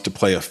that wants to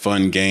play a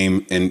fun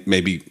game and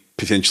maybe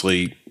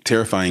potentially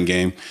terrifying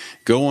game,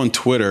 go on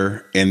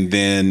Twitter and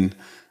then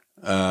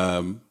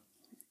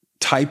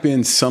type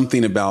in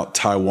something about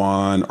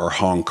Taiwan or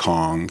Hong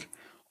Kong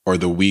or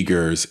the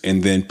Uyghurs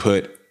and then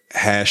put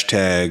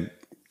hashtag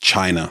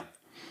China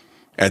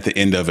at the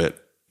end of it.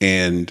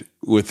 And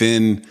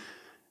within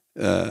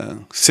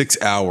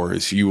 6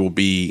 hours, you will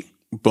be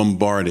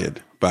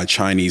bombarded by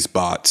Chinese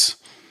bots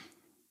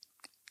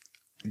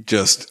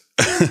just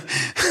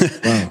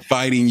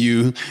fighting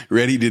you,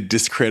 ready to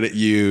discredit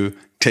you,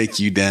 take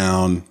you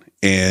down.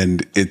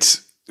 And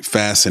it's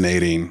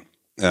fascinating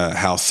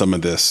how some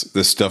of this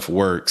stuff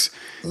works.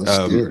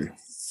 That's scary.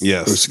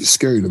 Yes. It's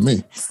scary to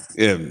me.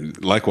 Yeah,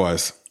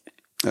 likewise.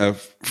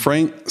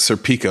 Frank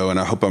Serpico, and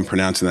I hope I'm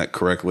pronouncing that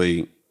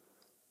correctly,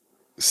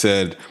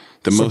 said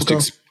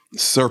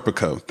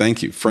Serpico.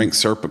 Thank you. Frank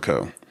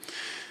Serpico.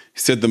 He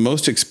said the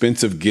most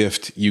expensive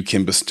gift you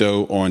can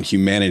bestow on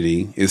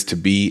humanity is to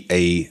be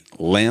a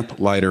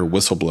lamplighter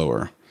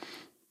whistleblower.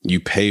 You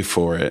pay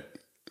for it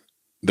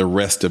the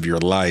rest of your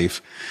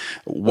life.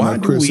 Why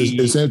do Chris, we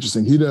it's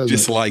interesting. He doesn't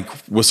dislike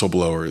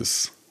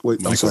whistleblowers? Wait,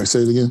 Michael. I'm sorry, say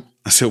it again.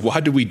 I said, why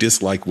do we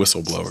dislike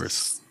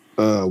whistleblowers?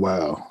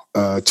 Wow.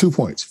 2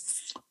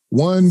 points.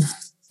 One,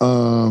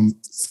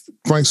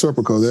 Frank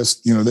Serpico,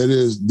 that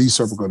is the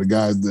Serpico, the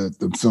guy that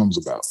the film's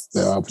about,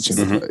 that Al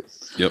Pacino played.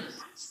 Yep.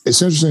 It's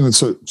interesting that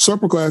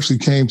Serpico actually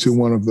came to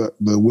one of the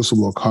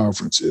whistleblower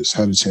conferences,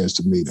 had a chance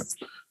to meet him.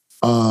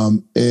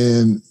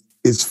 And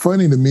it's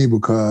funny to me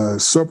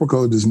because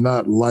Serpico does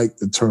not like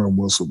the term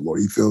whistleblower.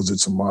 He feels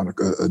it's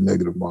a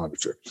negative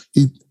moniker.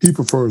 He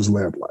prefers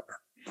lamplighter.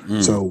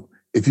 So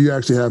if you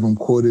actually have him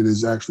quoted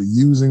as actually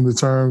using the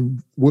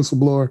term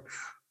whistleblower,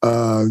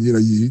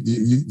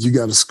 you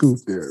got a scoop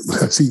there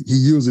because he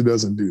usually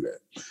doesn't do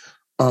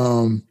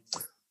that.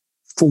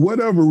 For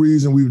whatever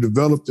reason, we've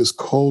developed this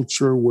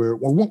culture where,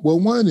 one of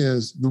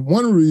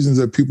the reasons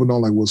that people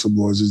don't like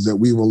whistleblowers is that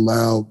we've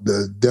allowed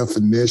the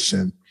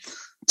definition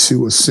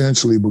to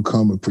essentially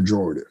become a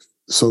pejorative.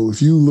 So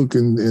if you look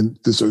in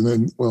this,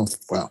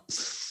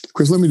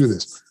 Chris, let me do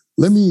this.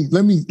 Let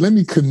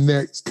me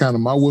connect kind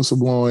of my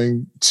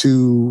whistleblowing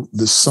to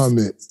the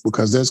summit,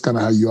 because that's kind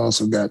of how you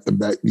also got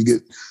you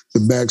get the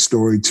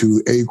backstory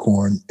to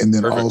Acorn, and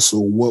then Perfect. Also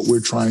what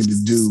we're trying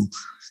to do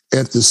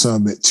at the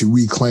summit to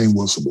reclaim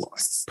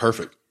whistleblowing.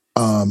 Perfect.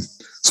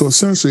 So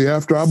essentially,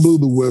 after I blew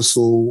the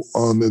whistle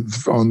during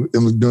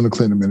the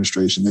Clinton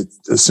administration, it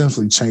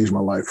essentially changed my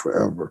life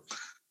forever.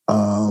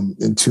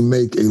 And to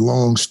make a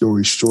long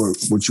story short,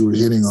 what you were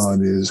hitting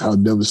on is how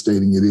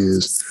devastating it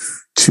is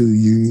to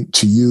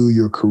you,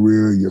 your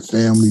career, your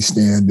family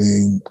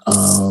standing.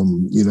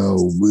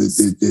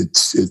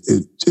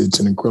 It's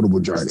an incredible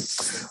journey.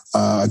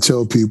 I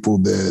tell people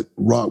that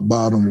rock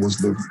bottom was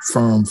the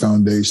firm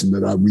foundation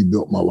that I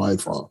rebuilt my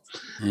life on.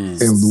 And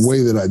the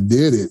way that I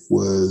did it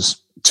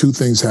was two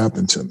things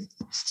happened to me.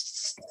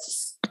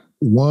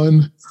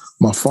 One,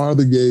 my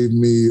father gave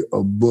me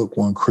a book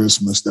one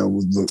Christmas that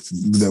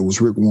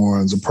was Rick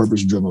Warren's A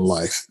Purpose-Driven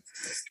Life.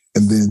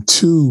 And then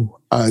two,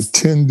 I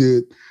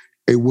attended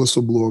a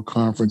whistleblower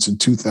conference in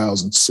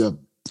 2007.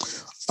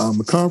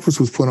 The conference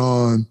was put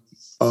on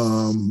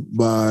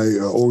by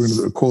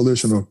a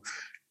coalition of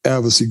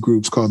advocacy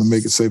groups called the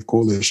Make It Safe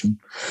Coalition.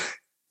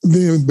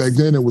 Back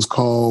then it was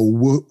called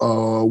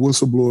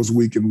Whistleblowers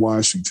Week in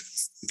Washington.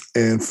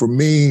 And for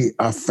me,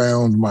 I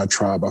found my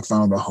tribe. I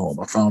found a home.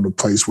 I found a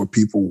place where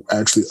people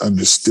actually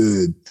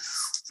understood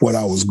what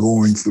I was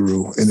going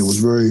through. And it was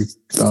very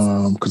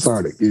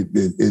cathartic. It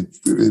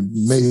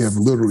may have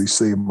literally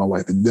saved my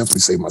life. It definitely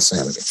saved my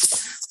sanity.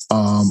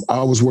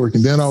 I was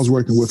working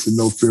with the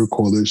No Fear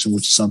Coalition,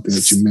 which is something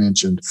that you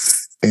mentioned.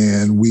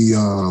 And we,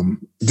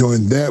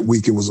 during that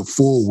week, it was a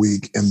full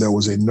week, and there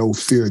was a No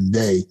Fear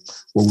Day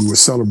where we were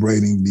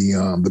celebrating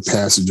the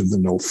passage of the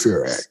No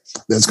Fear Act.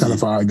 That's kind of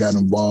how I got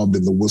involved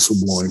in the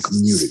whistleblowing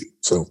community.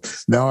 So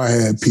now I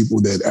had people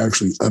that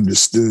actually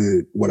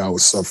understood what I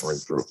was suffering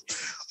through.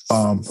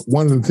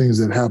 One of the things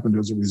that happened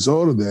as a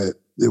result of that,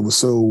 it was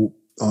so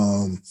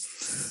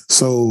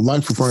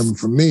life affirming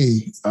for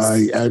me.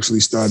 I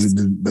actually I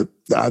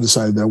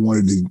decided that I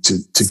wanted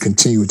to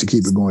continue to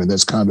keep it going.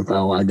 That's kind of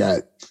how I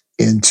got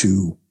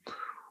into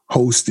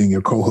hosting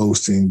or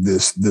co-hosting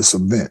this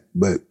event.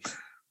 But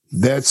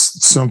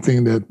that's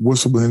something that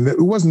whistleblowing,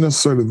 it wasn't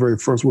necessarily the very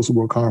first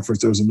whistleblower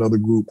conference. There was another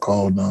group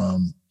called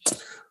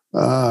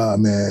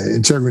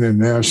Integrity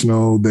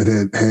International that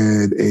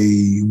had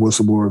a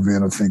whistleblower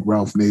event. I think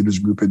Ralph Nader's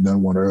group had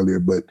done one earlier,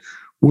 but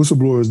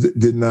whistleblowers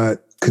did not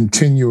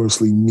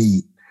continuously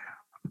meet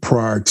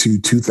prior to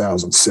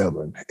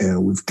 2007.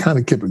 And we've kind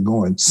of kept it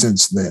going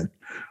since then.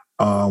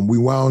 We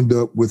wound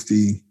up with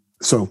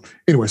so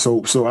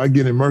I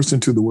get immersed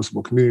into the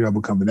whistleblower community. I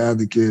become an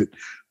advocate.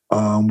 We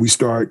wound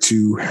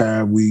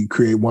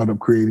up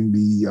creating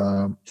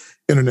the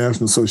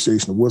International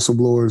Association of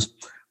Whistleblowers.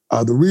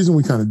 The reason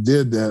we kind of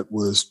did that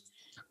was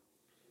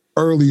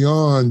early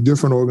on,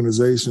 different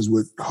organizations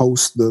would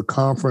host the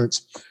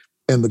conference,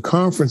 and the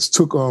conference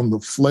took on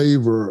the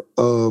flavor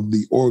of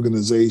the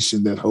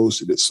organization that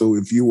hosted it. So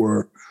if you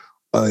were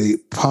a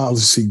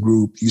policy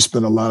group, you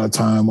spent a lot of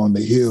time on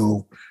the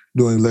Hill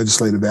doing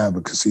legislative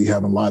advocacy,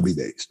 having lobby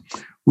days.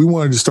 We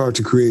wanted to start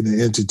to create an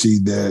entity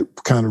that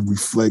kind of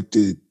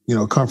reflected,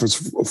 a conference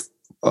for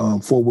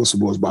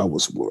whistleblowers by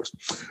whistleblowers.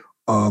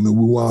 And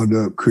we wound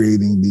up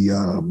creating the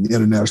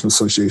International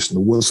Association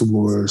of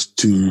Whistleblowers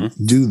to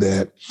do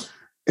that.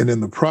 And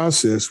in the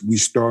process, we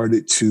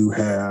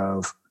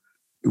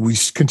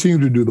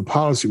continued to do the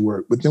policy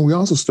work, but then we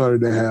also started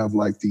to have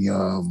like the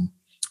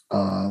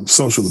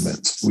social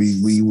events.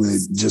 We would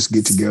just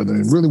get together,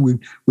 and really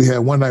we had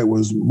one night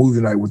was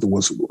movie night with the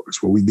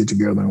whistleblowers, where we get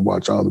together and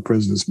watch all the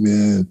President's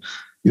Men,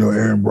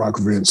 Aaron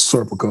Brockovich,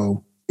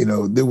 Serpico.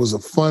 There was a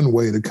fun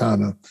way to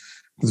kind of,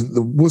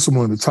 the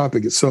whistleblowing, the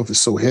topic itself is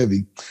so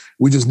heavy.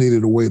 We just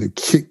needed a way to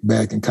kick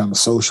back and kind of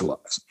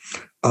socialize.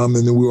 And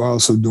then we were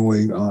also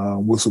doing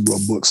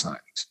whistleblower book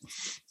signings.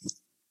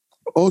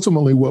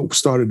 Ultimately, what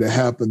started to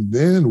happen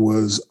then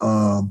was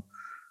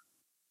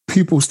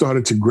people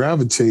started to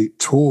gravitate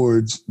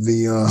towards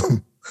the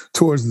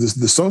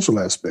social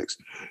aspects.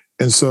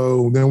 And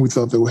so then we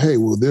thought that, hey,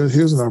 well,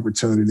 here's an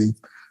opportunity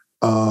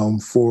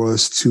for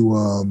us to,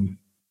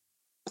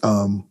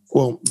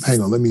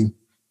 hang on, let me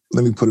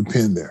put a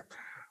pin there.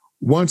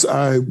 Once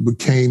I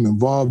became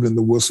involved in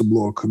the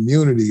whistleblower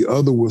community,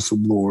 other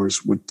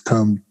whistleblowers would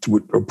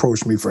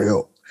approach me for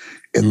help.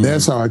 And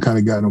that's how I kind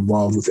of got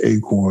involved with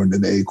ACORN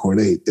and the ACORN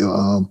 8.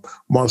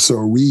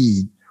 Marcel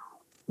Reed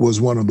was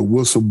one of the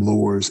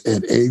whistleblowers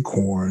at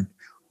ACORN.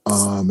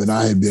 And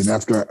I had been,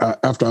 after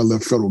I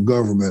left federal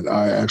government,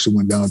 I actually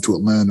went down to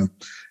Atlanta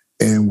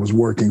and was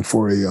working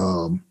for a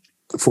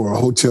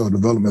hotel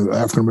development,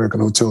 African-American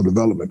hotel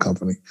development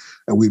company.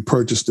 And we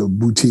purchased a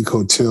boutique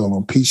hotel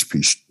on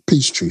Peachtree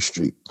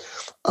Street.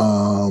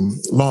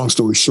 Long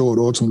story short,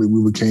 ultimately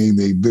we became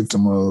a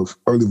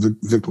early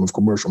victim of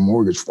commercial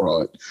mortgage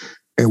fraud.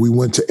 And we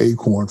went to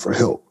ACORN for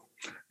help.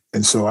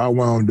 And so I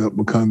wound up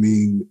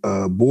becoming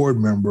a board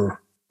member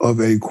of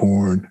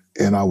ACORN,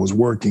 and I was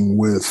working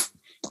with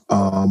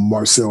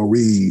Marcel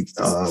Reed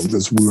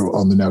because we were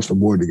on the national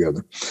board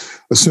together.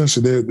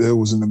 Essentially, there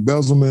was an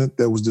embezzlement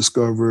that was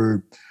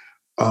discovered.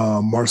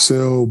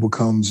 Marcel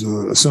becomes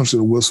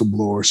essentially a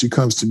whistleblower. She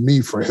comes to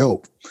me for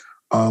help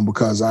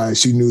because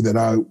she knew that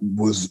I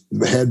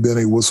had been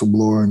a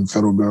whistleblower in the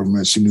federal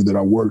government. She knew that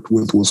I worked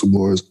with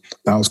whistleblowers.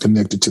 And I was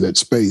connected to that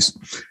space.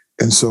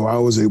 And so I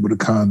was able to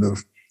kind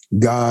of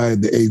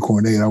guide the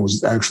Acorn 8. I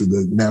was actually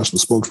the national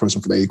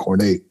spokesperson for the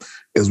Acorn 8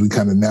 as we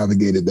kind of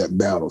navigated that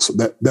battle. So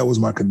that was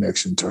my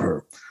connection to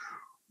her.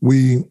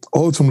 We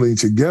ultimately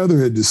together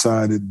had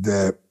decided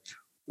that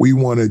we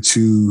wanted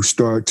to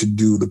start to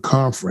do the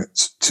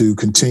conference to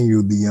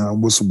continue the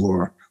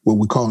whistleblower, what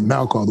we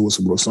now call the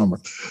Whistleblower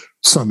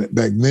Summit.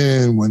 Back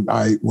then, when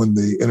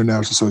the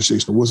International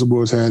Association of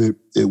Whistleblowers had it,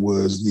 it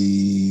was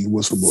the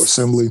Whistleblower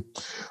Assembly.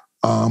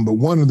 But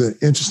one of the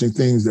interesting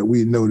things that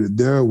we noted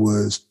there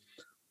was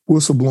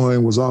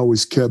whistleblowing was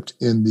always kept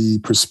in the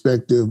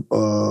perspective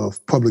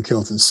of public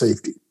health and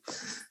safety.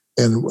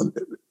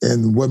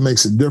 And what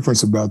makes a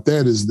difference about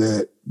that is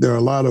that there are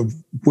a lot of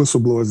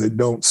whistleblowers that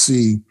don't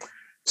see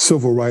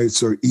civil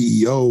rights or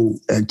EEO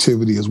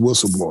activity as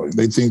whistleblowing.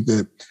 They think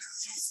that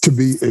to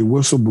be a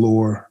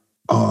whistleblower,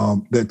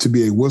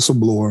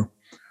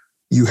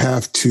 you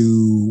have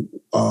to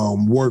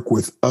work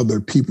with other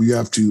people. You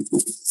have to,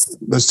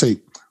 let's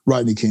take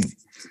Rodney King.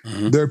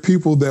 Mm-hmm. There are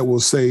people that will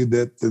say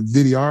that the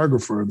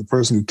videographer, the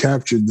person who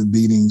captured the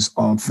beatings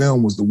on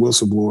film, was the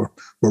whistleblower,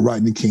 but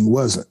Rodney King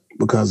wasn't,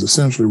 because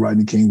essentially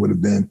Rodney King would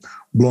have been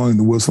blowing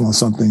the whistle on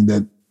something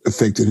that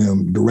affected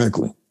him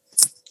directly.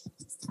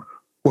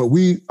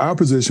 Our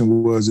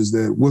position is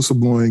that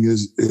whistleblowing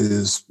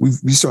is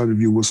we started to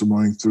view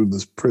whistleblowing through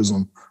this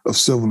prism of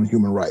civil and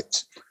human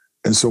rights.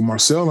 And so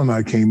Marcel and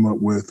I came up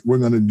with, we're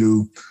going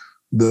to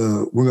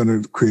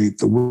create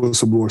the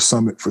Whistleblower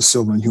Summit for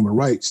Civil and Human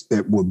Rights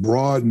that would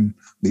broaden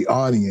the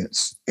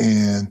audience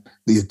and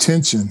the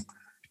attention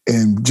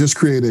and just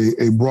create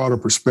a broader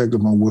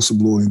perspective on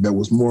whistleblowing that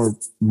was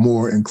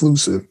more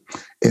inclusive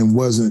and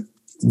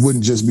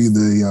wouldn't just be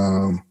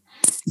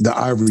the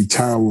ivory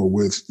tower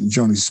with,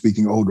 generally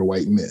speaking, older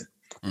white men.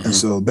 Mm-hmm. And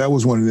so that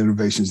was one of the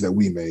innovations that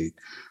we made.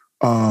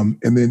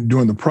 And then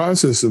during the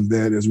process of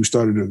that, as we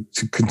started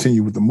to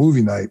continue with the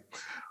movie night,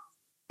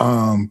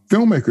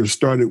 filmmakers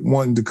started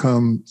wanting to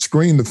come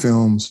screen their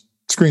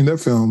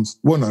films.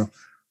 Well, no,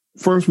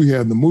 first we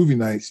had the movie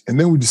nights, and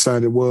then we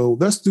decided, well,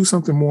 let's do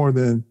something more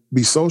than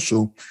be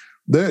social.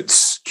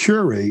 Let's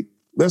curate.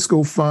 Let's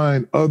go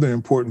find other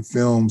important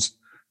films,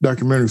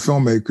 documentary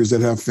filmmakers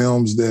that have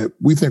films that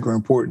we think are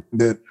important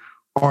that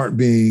aren't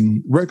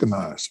being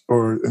recognized.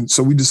 And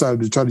so we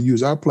decided to try to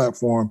use our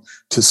platform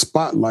to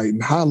spotlight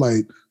and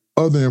highlight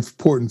other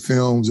important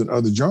films and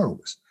other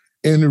journalists.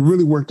 And it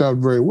really worked out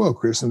very well,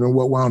 Chris. And then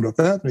what wound up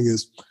happening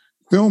is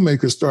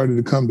filmmakers started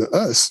to come to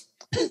us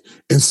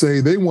and say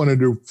they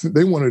wanted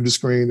to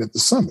screen at the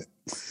summit.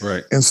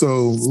 Right. And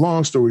so,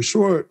 long story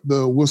short,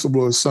 the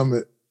Whistleblower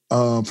Summit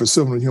for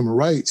Civil and Human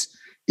Rights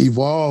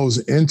evolves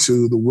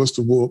into the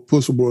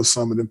Whistleblower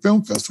Summit and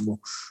Film Festival,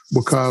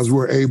 because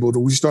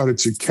we started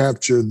to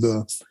capture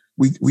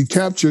we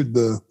captured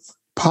the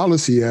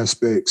policy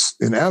aspects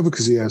and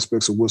advocacy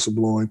aspects of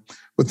whistleblowing,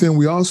 but then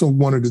we also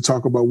wanted to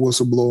talk about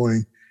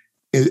whistleblowing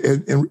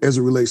as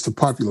it relates to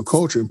popular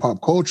culture and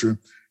pop culture,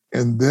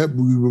 and that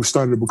we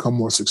started to become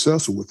more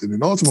successful with it.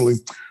 And ultimately,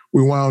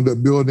 we wound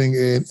up building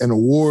an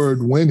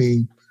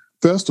award-winning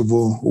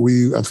festival.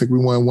 I think we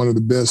won a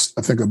best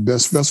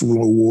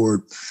festival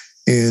award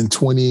in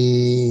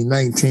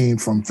 2019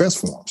 from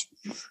FestForums.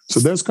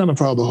 So that's kind of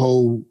how the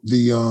whole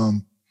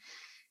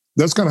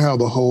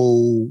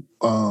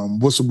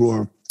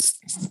Whistleblower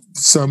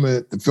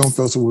Summit, the film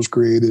festival, was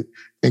created,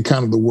 and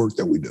kind of the work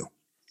that we do.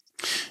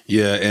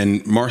 Yeah,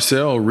 and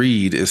Marcel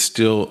Reed is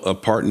still a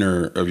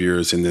partner of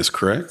yours in this,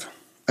 correct?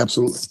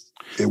 Absolutely.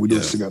 Yeah, we do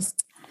this together.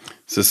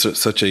 So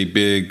such a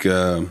big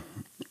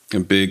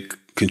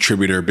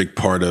contributor, a big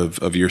part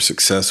of your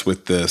success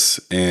with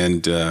this.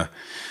 And the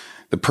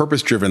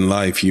Purpose-Driven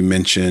Life you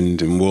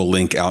mentioned, and we'll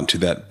link out to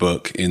that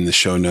book in the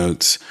show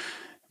notes,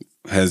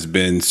 has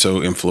been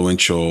so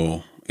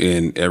influential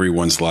in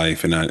everyone's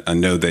life. And I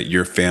know that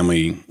your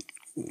family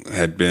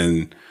had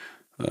been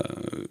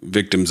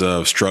victims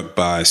of, struck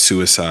by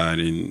suicide,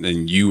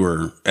 and you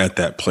were at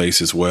that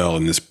place as well.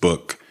 And this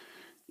book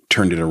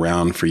turned it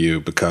around for you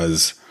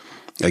because,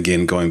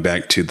 again, going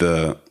back to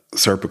the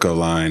Serpico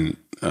line,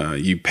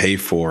 you pay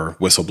for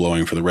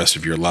whistleblowing for the rest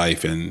of your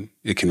life, and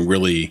it can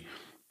really,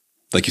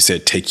 like you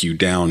said, take you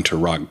down to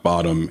rock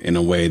bottom in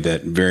a way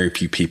that very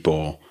few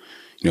people,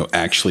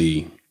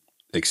 actually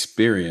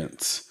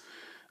experience.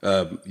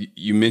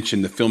 You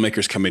mentioned the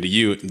filmmakers coming to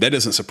you. That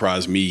doesn't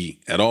surprise me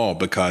at all,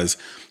 because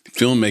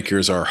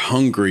filmmakers are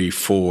hungry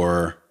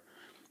for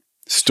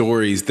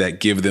stories that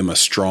give them a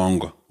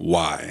strong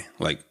why.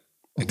 Like,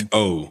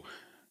 oh,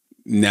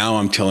 now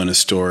I'm telling a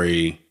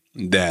story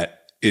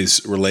that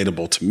is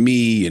relatable to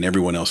me and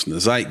everyone else in the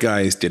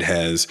zeitgeist. It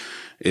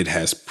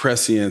has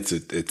prescience.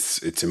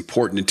 It's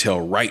important to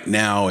tell right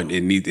now, and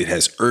it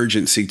has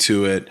urgency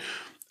to it.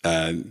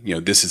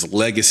 This is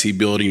legacy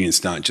building.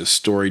 It's not just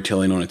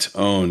storytelling on its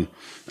own.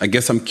 I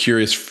guess I'm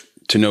curious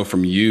to know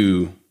from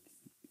you,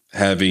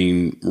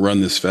 having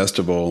run this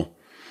festival,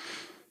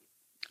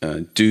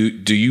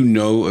 do you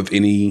know of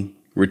any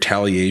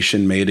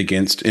retaliation made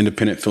against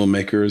independent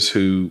filmmakers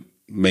who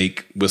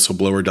make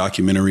whistleblower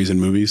documentaries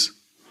and movies?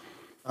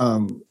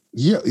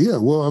 Yeah.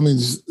 Well, I mean,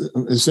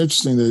 it's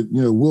interesting that,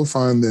 we'll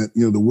find that,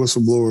 the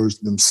whistleblowers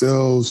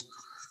themselves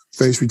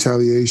face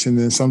retaliation,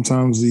 and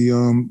sometimes the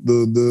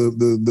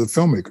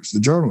filmmakers, the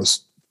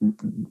journalists,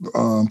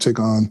 take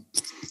on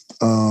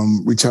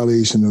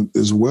retaliation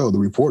as well. The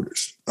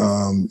reporters,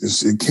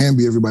 it can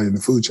be everybody in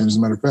the food chain. As a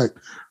matter of fact,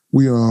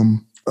 we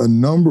a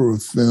number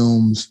of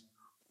films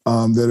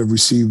that have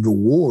received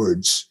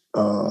awards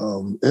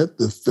at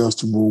the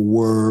festival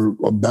were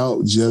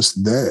about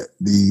just that.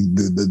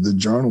 The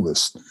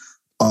journalists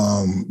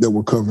that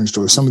were covering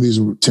stories. Some of these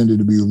tended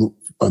to be,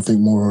 I think,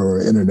 more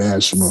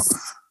international.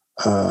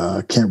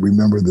 I can't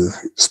remember the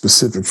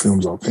specific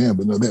films offhand,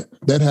 but no,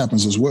 that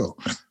happens as well.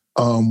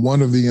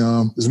 One of the,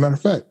 as a matter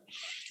of fact,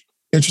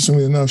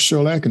 interestingly enough,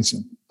 Cheryl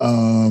Atkinson,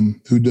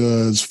 who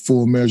does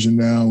Full Measure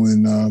now,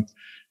 and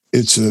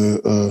it's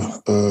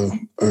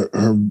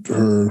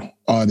her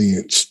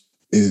audience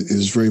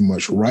is very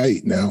much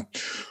right now.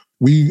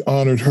 We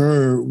honored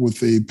her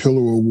with a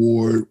Pillar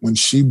Award when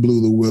she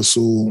blew the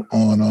whistle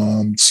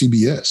on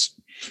CBS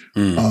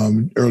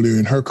earlier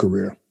in her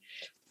career.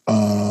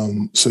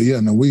 So yeah,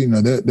 no, we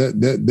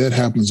that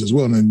happens as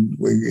well. And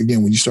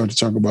again, when you start to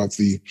talk about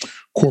the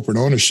corporate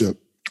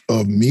ownership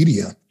of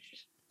media,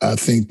 I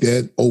think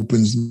that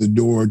opens the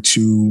door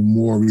to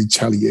more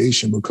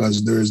retaliation,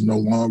 because there is no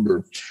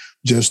longer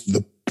just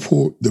the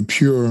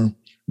pure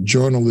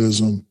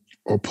journalism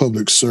or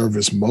public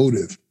service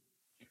motive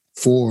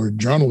for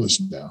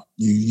journalists now.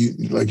 You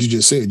like you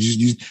just said,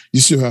 you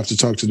still have to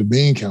talk to the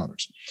bean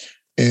counters.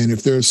 And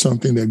if there's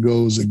something that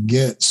goes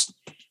against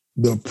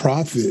the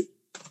profit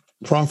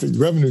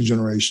revenue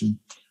generation,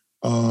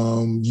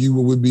 you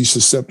would be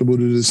susceptible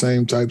to the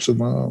same types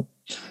of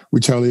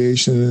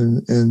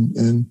retaliation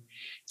and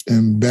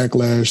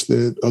backlash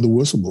that other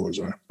whistleblowers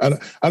are.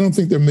 I don't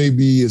think there may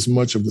be as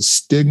much of a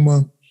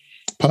stigma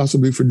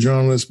possibly for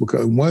journalists,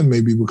 because one may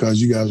be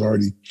because you guys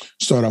already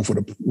start off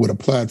with a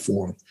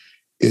platform.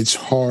 It's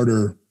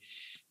harder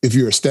if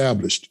you're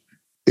established.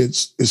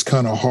 It's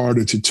kind of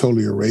harder to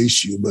totally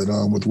erase you. But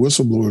with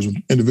whistleblowers, with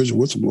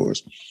individual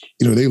whistleblowers,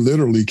 they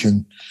literally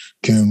can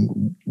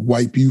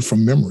wipe you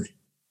from memory.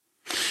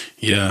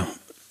 Yeah,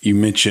 you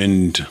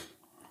mentioned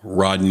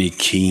Rodney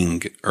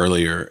King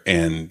earlier,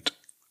 and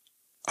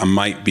I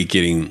might be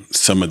getting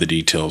some of the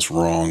details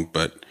wrong,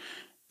 but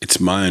it's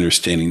my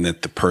understanding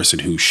that the person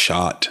who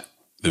shot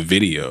the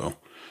video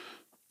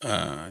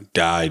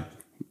died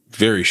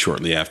very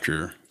shortly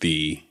after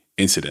the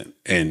incident.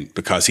 And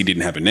because he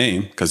didn't have a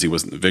name, because he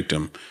wasn't the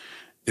victim,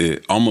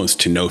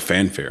 almost to no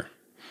fanfare.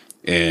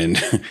 And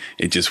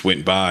it just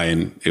went by,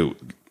 and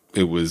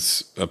it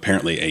was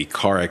apparently a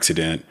car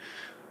accident,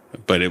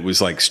 but it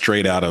was like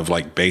straight out of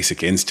like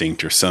Basic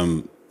Instinct or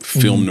some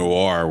film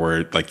noir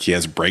where like he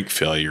has brake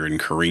failure and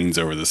careens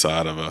over the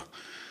side of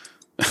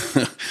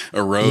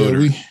a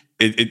road. Yeah,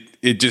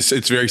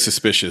 it's very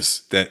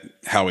suspicious that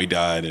how he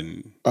died.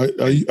 And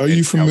are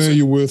you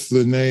familiar with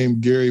the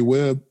name Gary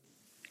Webb?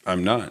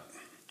 I'm not.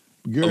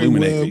 Gary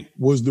Webb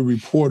was the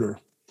reporter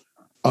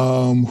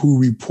who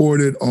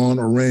reported on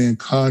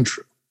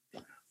Iran-Contra,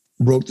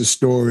 broke the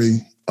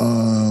story,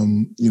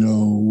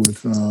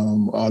 with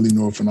Ollie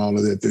North and all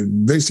of that.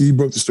 Basically, he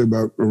broke the story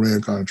about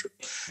Iran-Contra.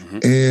 Mm-hmm.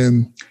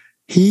 And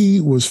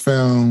he was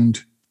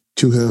found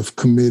to have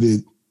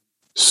committed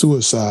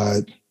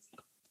suicide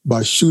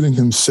by shooting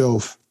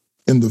himself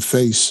in the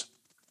face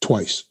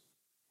twice.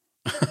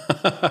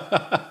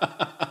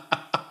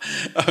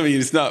 I mean,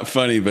 it's not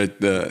funny,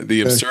 but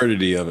the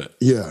absurdity of it.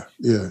 Yeah,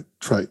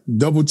 right.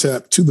 Double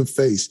tap to the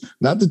face,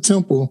 not the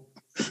temple,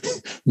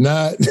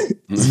 not,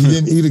 he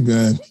didn't eat a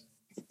gun.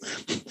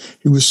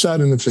 He was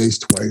shot in the face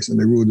twice, and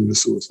they ruled it a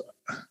suicide.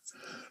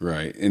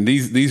 Right. And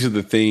these are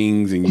the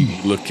things, and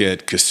you look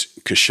at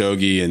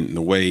Khashoggi and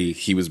the way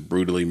he was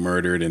brutally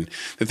murdered. And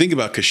the thing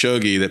about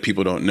Khashoggi that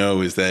people don't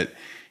know is that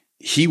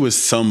he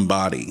was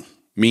somebody,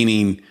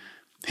 meaning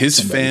his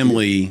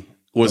family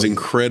was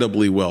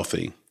incredibly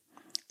wealthy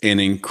and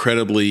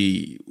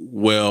incredibly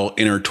well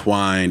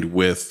intertwined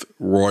with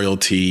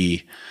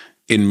royalty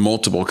in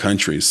multiple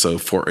countries. So,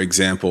 for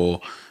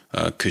example,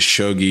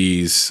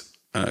 Khashoggi's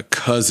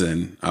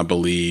cousin, I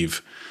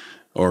believe,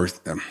 or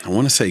I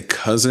want to say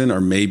cousin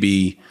or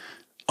maybe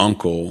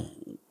uncle,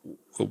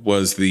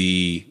 was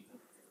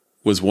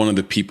one of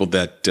the people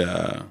that,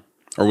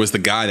 or was the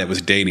guy that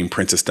was dating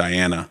Princess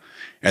Diana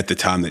at the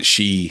time that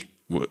she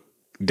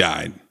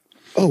died.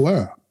 Oh,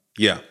 wow.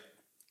 Yeah.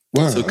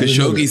 Wow. So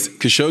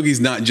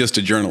Khashoggi's not just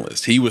a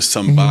journalist. He was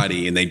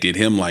somebody, and they did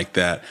him like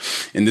that.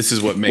 And this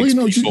is what makes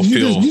people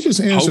feel you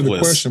just answered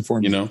hopeless, the question for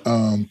me,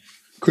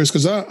 Chris,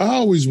 because I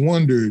always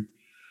wondered,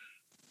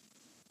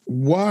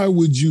 why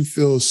would you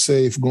feel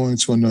safe going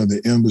to another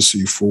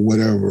embassy for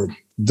whatever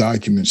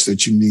documents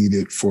that you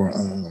needed for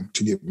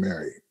to get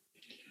married?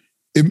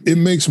 It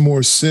makes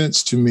more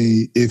sense to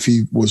me if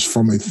he was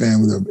from a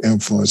family of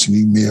influence, and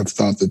he may have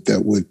thought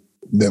that would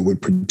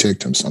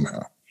protect him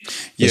somehow.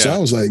 Yeah. So I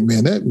was like,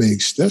 man,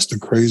 that's the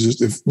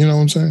craziest. If you know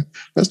what I'm saying,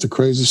 that's the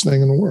craziest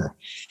thing in the world.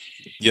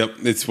 Yep.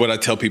 It's what I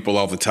tell people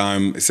all the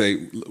time. I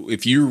say,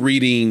 if you're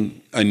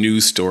reading a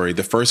news story,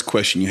 the first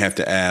question you have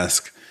to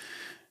ask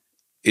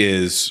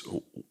is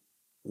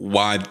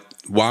why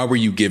were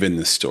you given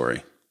this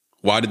story?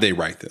 Why did they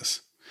write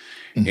this?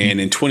 Mm-hmm.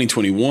 And in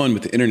 2021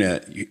 with the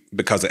internet,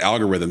 because of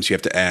algorithms, you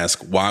have to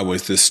ask, why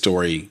was this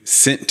story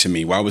sent to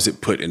me? Why was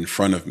it put in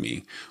front of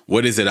me?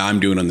 What is it I'm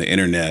doing on the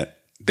internet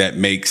that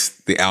makes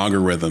the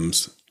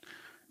algorithms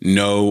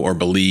know or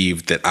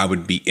believe that I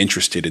would be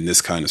interested in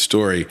this kind of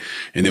story?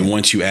 And then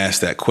once you ask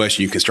that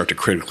question, you can start to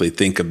critically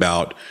think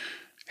about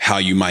how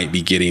you might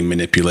be getting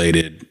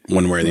manipulated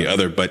one way or the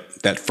other.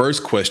 But that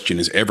first question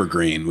is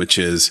evergreen, which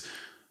is,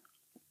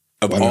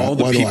 of all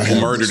the people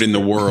murdered in the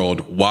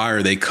world, why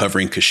are they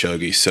covering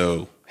Khashoggi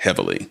so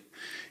heavily?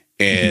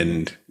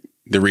 And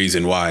the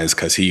reason why is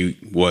because he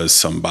was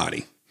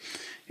somebody.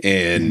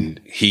 And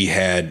he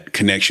had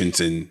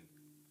connections in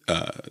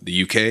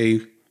the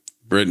UK,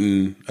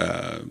 Britain,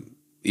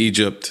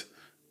 Egypt,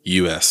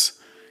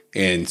 US.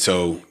 And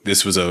so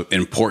this was an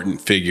important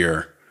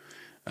figure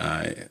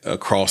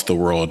across the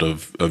world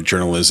of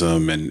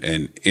journalism and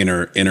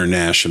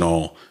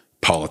international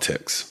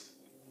politics.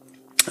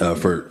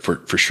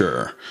 For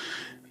sure.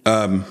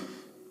 The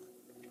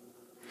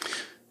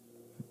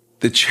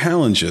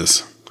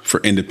challenges for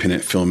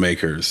independent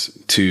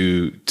filmmakers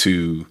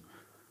to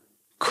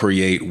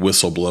create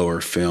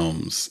whistleblower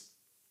films.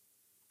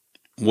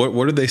 What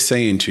are they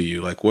saying to you?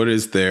 Like, what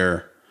is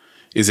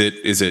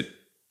it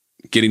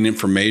getting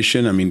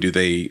information? I mean, are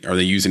they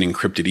using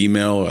encrypted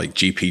email like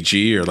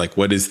GPG, or like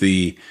what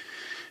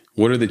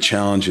are the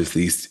challenges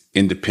these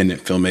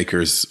independent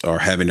filmmakers are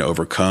having to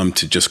overcome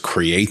to just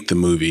create the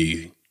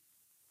movie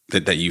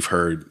that you've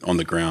heard on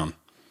the ground?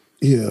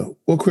 Yeah.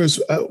 Well,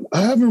 Chris,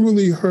 I haven't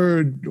really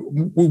heard,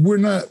 we're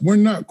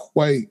not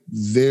quite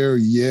there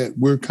yet.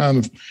 We're kind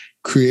of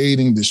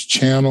creating this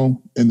channel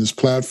and this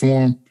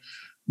platform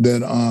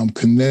that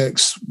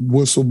connects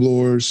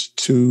whistleblowers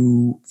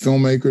to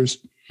filmmakers.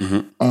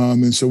 Mm-hmm.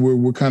 And so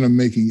we're kind of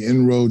making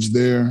inroads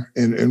there.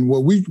 And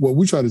what we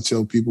try to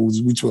tell people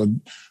is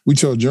we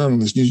tell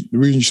journalists, the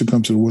reason you should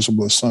come to the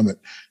Whistleblower Summit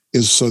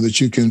is so that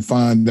you can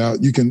find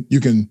out, you can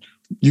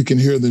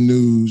hear the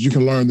news, you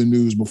can learn the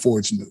news before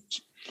it's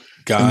news.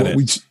 Got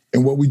it.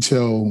 And what we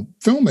tell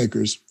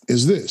filmmakers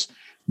is this: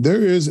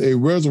 there is a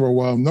reservoir.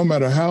 While no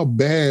matter how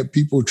bad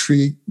people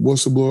treat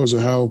whistleblowers or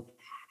how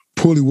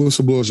poorly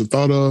whistleblowers are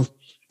thought of,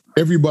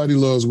 everybody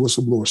loves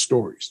whistleblower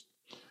stories.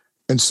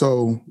 And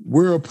so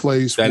we're a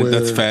place where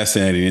that's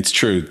fascinating. It's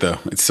true, though.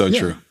 It's so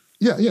true.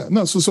 Yeah.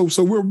 No,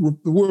 so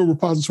we're a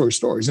repository of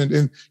stories.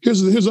 And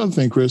here's the other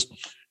thing, Chris.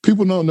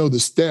 People don't know the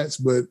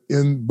stats, but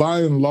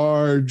by and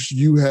large,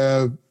 you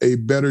have a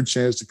better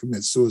chance to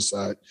commit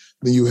suicide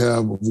than you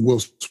have of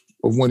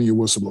winning your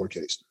whistleblower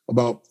case.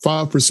 About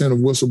 5% of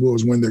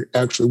whistleblowers win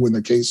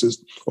their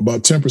cases.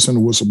 About 10%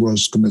 of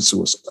whistleblowers commit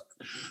suicide.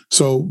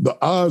 So the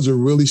odds are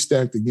really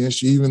stacked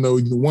against you, even though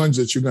the ones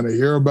that you're going to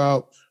hear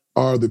about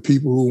are the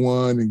people who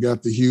won and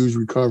got the huge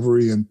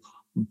recovery and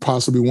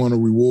possibly won a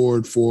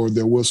reward for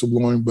their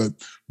whistleblowing. But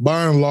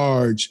by and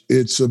large,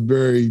 it's a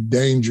very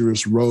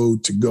dangerous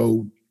road to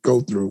go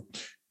through.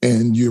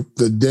 And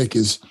the deck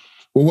is,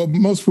 well, what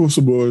most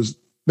whistleblowers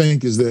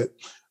think is that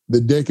the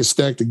deck is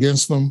stacked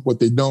against them. What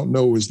they don't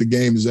know is the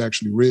game is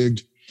actually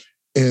rigged.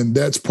 And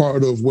that's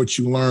part of what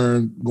you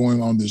learn going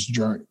on this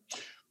journey.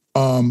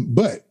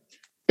 But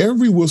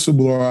every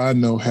whistleblower I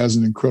know has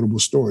an incredible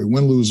story.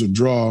 Win, lose, or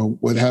draw,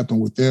 what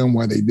happened with them,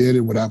 why they did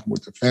it, what happened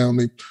with their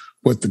family,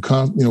 what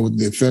what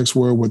the effects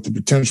were, what the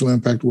potential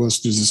impact was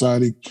to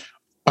society.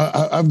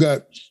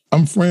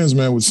 I'm friends,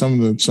 man, with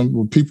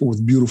some people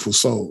with beautiful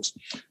souls.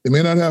 They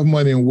may not have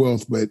money and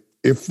wealth, but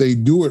if they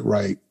do it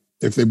right,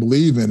 if they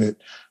believe in it,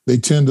 they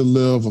tend to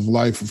live a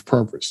life of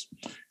purpose.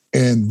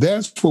 And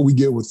that's what we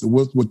get with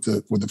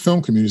the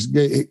film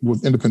community,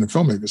 with independent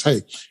filmmakers.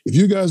 Hey, if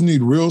you guys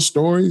need real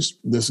stories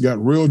that's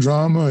got real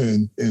drama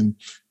and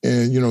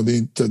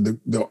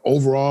the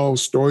overall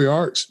story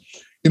arcs,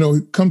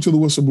 come to the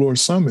Whistleblower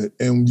Summit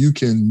and you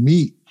can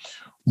meet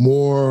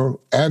more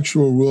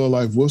actual real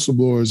life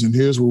whistleblowers. And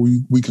here's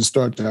where we can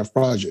start to have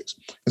projects.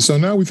 And so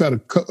now we've had a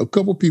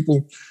couple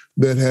people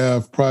that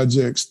have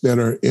projects that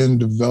are in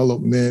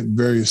development,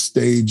 various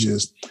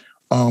stages,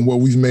 where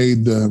we've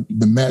made the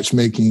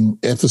matchmaking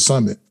at the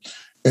summit,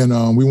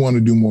 and we want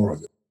to do more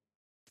of it.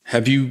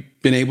 Have you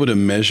been able to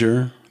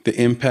measure the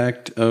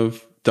impact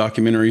of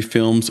documentary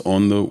films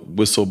on the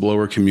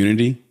whistleblower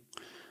community?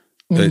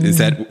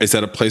 Mm-hmm. Is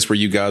that a place where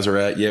you guys are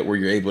at yet, where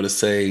you're able to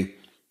say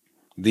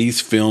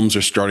these films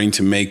are starting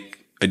to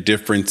make a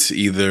difference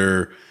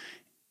either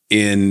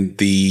in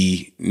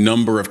the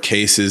number of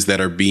cases that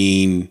are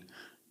being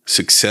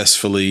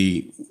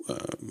successfully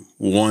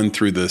won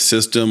through the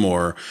system,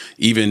 or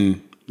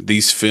even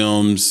these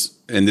films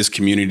and this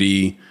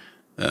community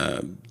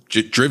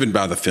driven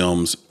by the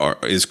films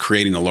is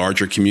creating a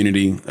larger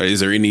community? Is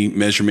there any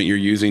measurement you're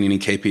using, any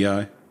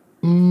KPI?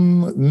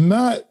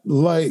 Not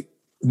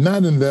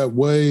in that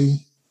way.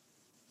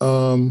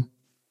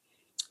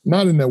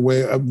 Not in that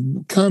way.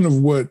 Kind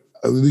of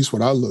at least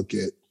what I look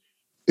at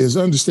is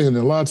understanding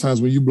that a lot of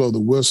times when you blow the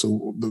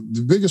whistle,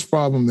 the biggest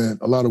problem that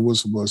a lot of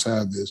whistleblowers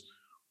have is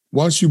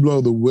once you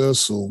blow the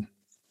whistle,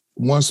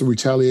 once the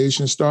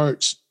retaliation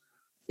starts,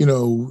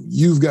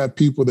 you've got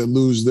people that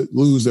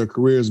lose their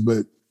careers,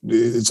 but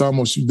it's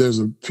almost, there's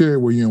a period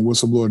where you're in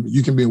whistleblower,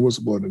 you can be in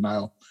whistleblower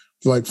denial.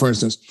 Like, for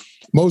instance,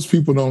 most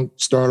people don't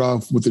start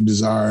off with the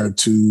desire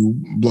to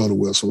blow the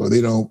whistle, or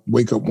they don't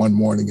wake up one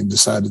morning and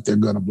decide that they're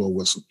going to blow a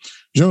whistle.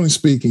 Generally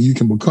speaking, you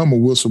can become a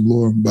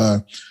whistleblower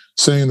by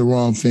saying the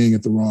wrong thing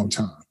at the wrong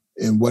time.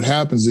 And what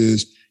happens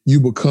is you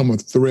become a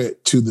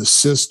threat to the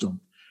system,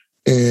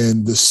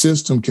 and the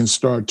system can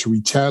start to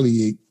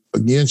retaliate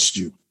against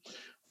you.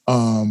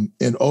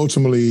 And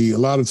ultimately, a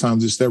lot of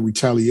times it's that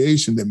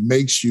retaliation that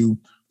makes you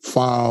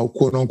file,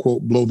 quote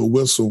unquote, blow the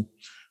whistle,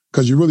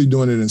 because you're really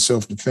doing it in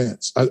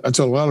self-defense. I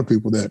tell a lot of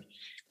people that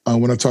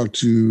when I talk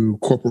to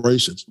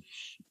corporations,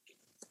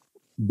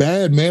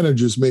 bad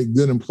managers make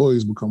good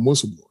employees become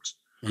whistleblowers.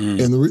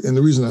 And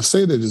the reason I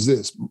say that is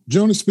this: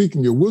 generally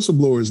speaking, your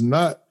whistleblower is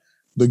not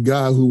the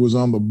guy who was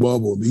on the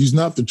bubble. He's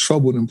not the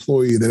troubled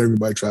employee that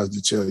everybody tries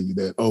to tell you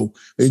that, oh,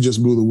 they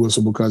just blew the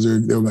whistle because they're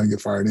going to get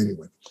fired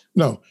anyway.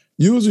 No,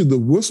 usually the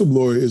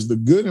whistleblower is the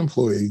good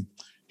employee.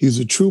 He's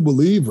a true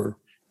believer,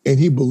 and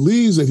he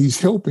believes that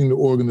he's helping the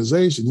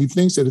organization. He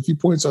thinks that if he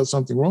points out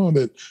something wrong,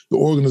 that the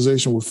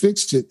organization will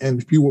fix it,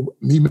 and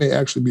he may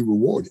actually be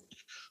rewarded.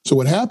 So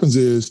what happens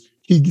is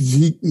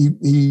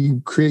he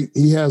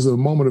has a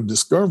moment of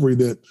discovery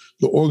that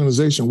the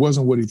organization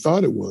wasn't what he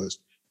thought it was.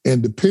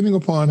 And depending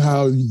upon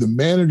how the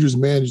managers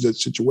manage that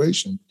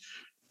situation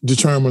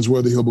determines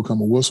whether he'll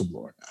become a whistleblower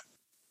or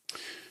not.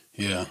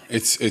 Yeah,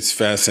 it's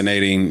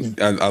fascinating.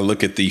 Yeah. I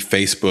look at the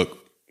Facebook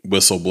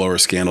whistleblower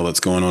scandal that's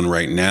going on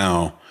right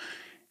now,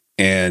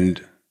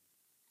 and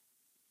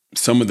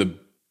some of the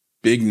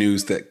big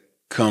news that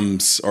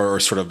comes, or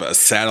sort of a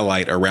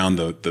satellite around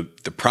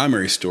the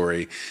primary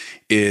story,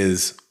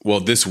 is, well,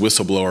 this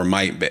whistleblower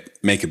might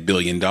make $1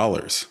 billion,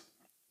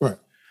 right?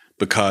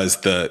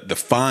 Because the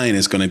fine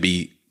is going to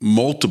be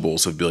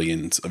multiples of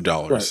billions of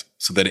dollars, right,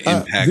 so that it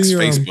impacts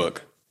Facebook.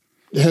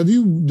 Have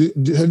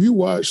you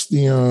watched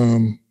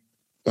the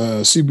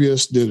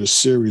CBS did a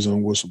series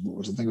on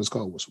whistleblowers? I think it's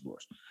called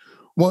Whistleblowers.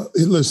 Well,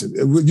 listen,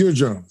 you're a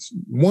journalist.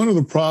 One of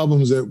the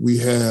problems that we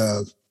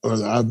have, or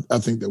I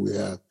think that we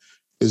have,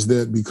 is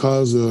that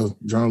because of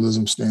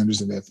journalism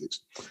standards and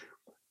ethics,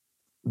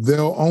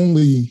 they'll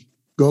only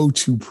go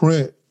to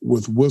print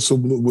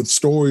with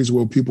stories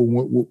where people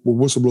where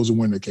whistleblowers will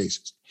win their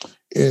cases,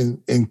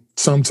 and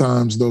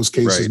sometimes those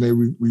cases, right, may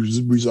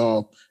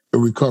resolve a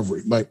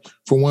recovery. Like,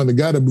 for one, the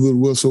guy that blew the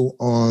whistle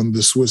on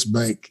the Swiss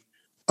bank,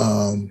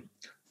 the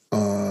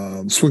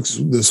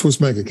Swiss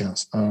bank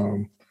accounts,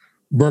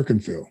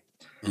 Birkenfeld.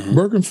 Mm-hmm.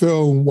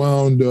 Birkenfeld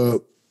wound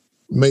up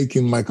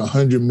making like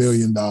 $100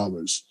 million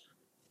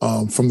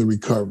from the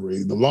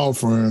recovery. The law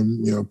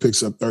firm,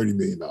 picks up $30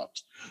 million.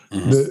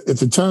 Mm-hmm. At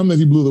the time that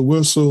he blew the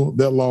whistle,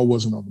 that law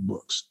wasn't on the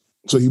books.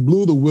 So he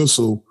blew the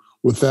whistle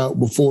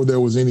before there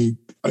was any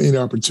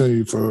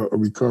opportunity for a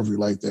recovery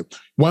like that.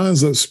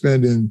 Winds up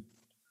spending,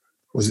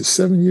 was it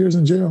 7 years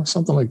in jail?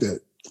 Something like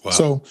that. Wow.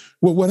 So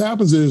what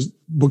happens is,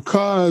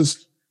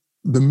 because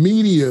the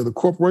media, the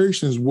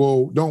corporations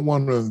don't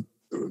want to,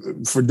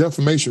 for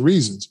defamation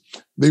reasons,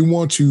 they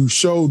want to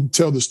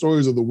tell the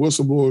stories of the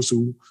whistleblowers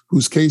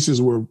whose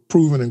cases were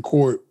proven in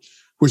court,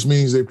 which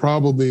means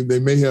they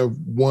may have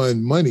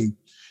won money.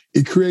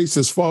 It creates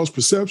this false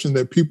perception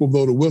that people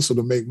blow the whistle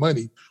to make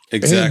money.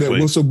 Exactly. And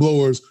that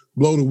whistleblowers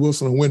blow the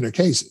whistle and win their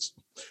cases.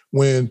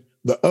 When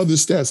the other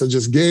stats I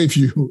just gave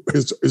you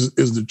is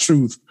the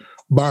truth,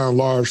 by and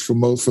large, for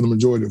the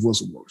majority of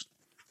whistleblowers.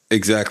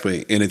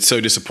 Exactly. And it's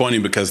so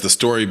disappointing because the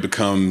story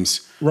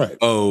becomes, right,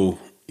 oh,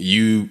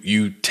 you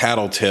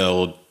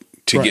tattletaled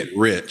to right, get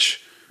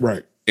rich.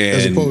 Right. And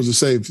as opposed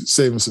to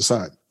saving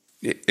society.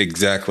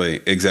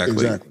 Exactly.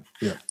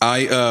 Yeah.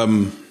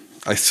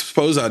 I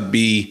suppose I'd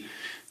be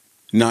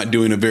not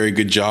doing a very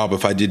good job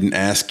if I didn't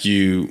ask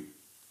you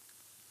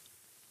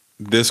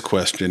this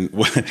question.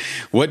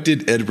 What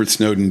did Edward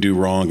Snowden do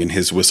wrong in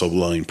his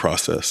whistleblowing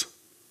process?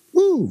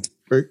 Woo!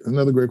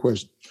 Another great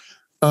question.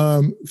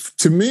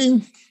 To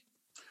me,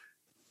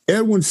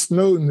 Edward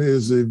Snowden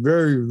is a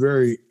very,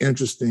 very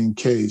interesting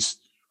case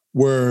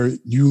where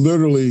you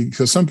literally,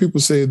 because some people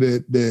say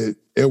that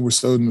Edward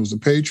Snowden was a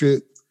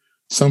patriot.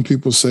 Some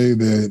people say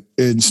that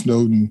Ed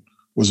Snowden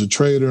was a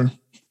traitor.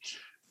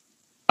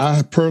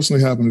 I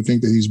personally happen to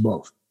think that he's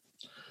both.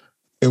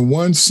 In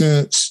one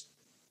sense,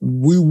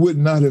 we would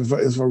not have,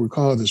 if I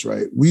recall this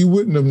right, we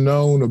wouldn't have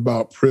known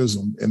about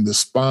PRISM and the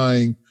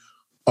spying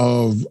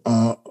of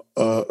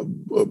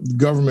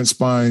government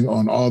spying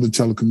on all the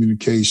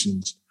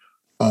telecommunications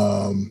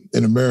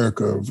in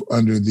America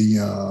under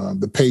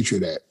the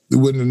Patriot Act. We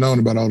wouldn't have known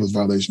about all those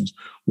violations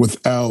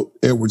without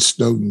Edward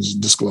Snowden's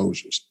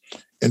disclosures.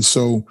 And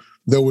so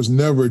there was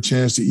never a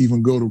chance to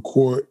even go to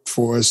court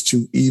for us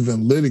to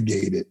even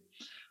litigate it,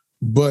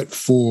 but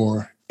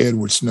for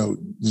Edward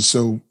Snowden. And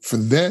so for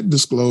that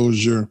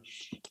disclosure,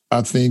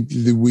 I think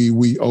that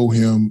we owe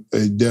him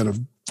a debt of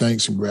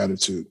thanks and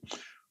gratitude.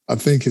 I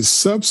think his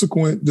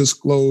subsequent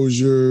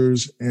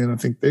disclosures, and I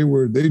think they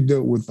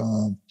dealt with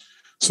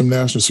some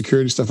national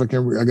security stuff. I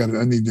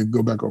need to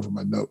go back over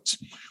my notes.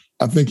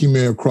 I think he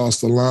may have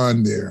crossed the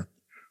line there.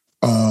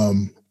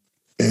 And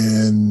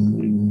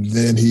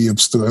then he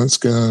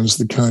absconds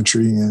the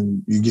country,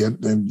 and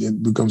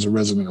it becomes a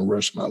resident of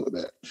Russia and all of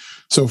that.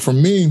 So for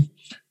me,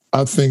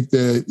 I think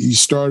that he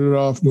started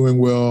off doing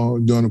well,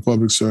 doing a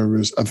public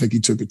service. I think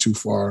he took it too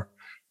far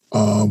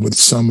with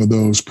some of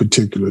those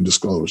particular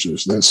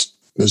disclosures. That's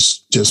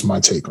just my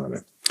take on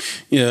it.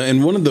 Yeah,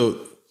 and one of the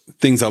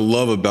things I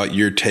love about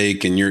your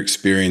take and your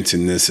experience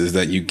in this is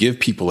that you give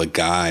people a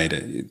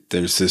guide.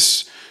 There's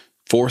this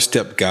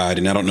 4-step guide,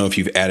 and I don't know if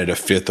you've added a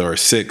 5th or a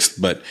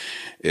 6th, but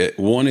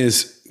one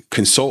is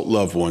consult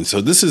loved ones. So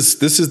this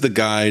is the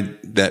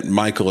guide that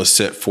Michael has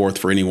set forth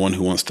for anyone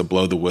who wants to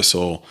blow the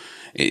whistle,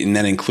 and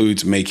that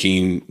includes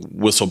making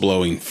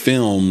whistleblowing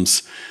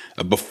films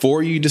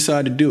before you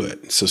decide to do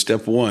it. So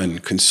step 1,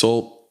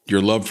 consult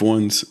your loved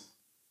ones.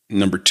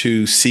 Number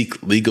 2,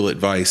 seek legal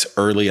advice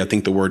early. I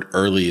think the word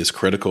early is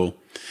critical.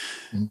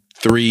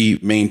 3,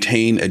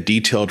 maintain a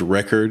detailed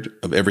record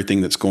of everything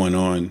that's going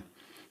on.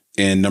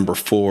 And number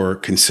 4,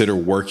 consider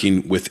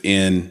working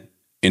within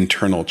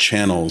internal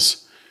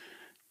channels.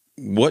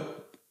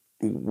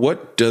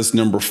 What does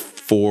number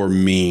 4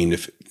 mean?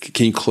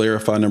 Can you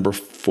clarify number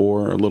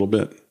 4 a little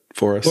bit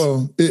for us?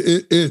 Well,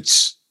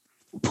 it's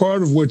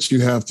part of what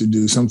you have to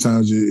do.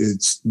 Sometimes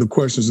it's the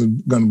questions are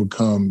going to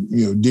become,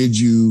 did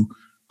you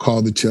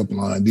call the tip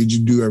line? Did you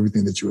do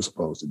everything that you were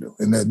supposed to do?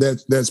 And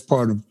that's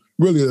part of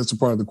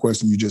the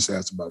question you just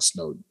asked about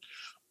Snowden.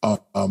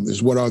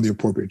 Is what are the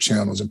appropriate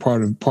channels, and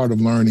part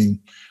of learning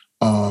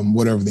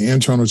whatever the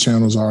internal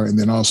channels are, and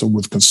then also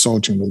with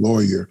consulting the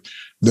lawyer,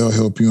 they'll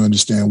help you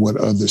understand what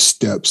other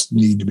steps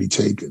need to be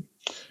taken.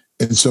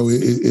 And so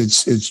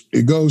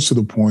it goes to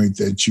the point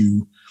that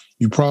you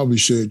probably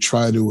should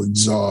try to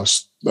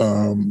exhaust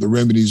the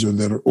remedies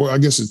or I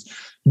guess it's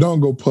don't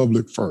go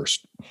public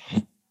first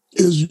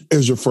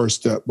is your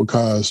first step,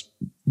 because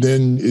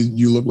then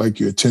you look like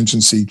you're attention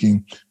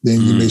seeking.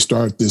 Then you may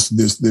start this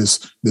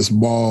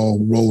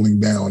ball rolling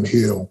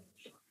downhill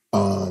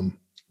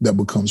that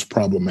becomes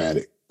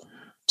problematic.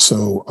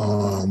 So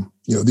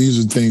these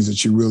are things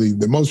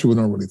that most people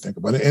don't really think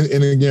about.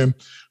 And again,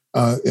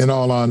 in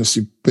all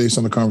honesty, based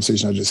on the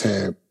conversation I just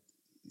had,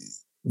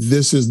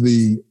 this is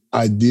the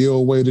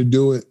ideal way to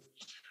do it.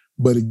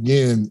 But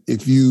again,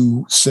 if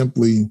you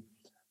simply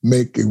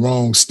make a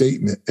wrong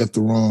statement at the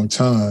wrong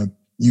time,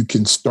 you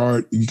can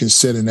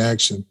set in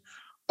action,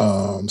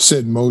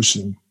 set in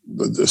motion,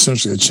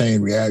 essentially a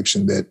chain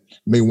reaction that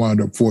may wind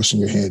up forcing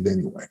your hand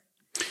anyway.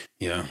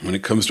 Yeah. When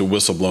it comes to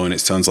whistleblowing, it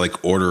sounds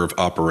like order of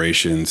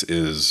operations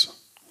is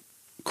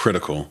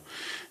critical.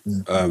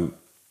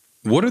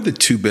 What are the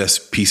 2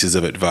 best pieces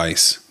of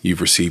advice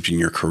you've received in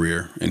your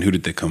career, and who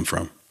did they come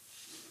from?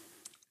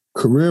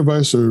 Career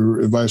advice or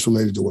advice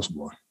related to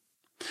whistleblowing?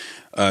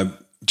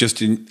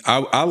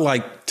 I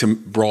like to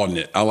broaden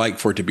it. I like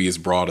for it to be as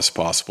broad as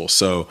possible.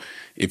 So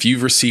if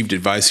you've received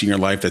advice in your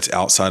life that's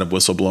outside of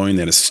whistleblowing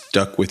that has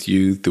stuck with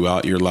you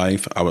throughout your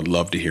life, I would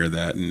love to hear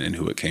that and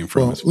who it came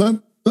from.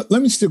 Well,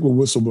 let me stick with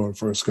whistleblowing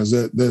first, because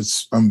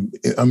I'm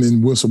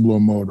in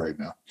whistleblower mode right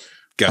now.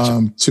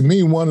 Gotcha. To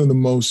me, one of the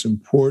most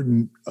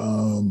important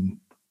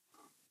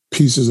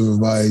pieces of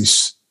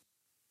advice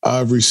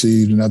I've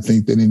received, and I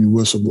think that any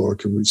whistleblower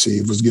can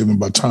receive, was given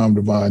by Tom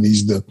Devine.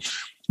 He's the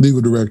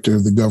legal director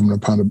of the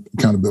Government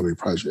Accountability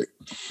Project.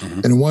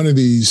 Mm-hmm. And in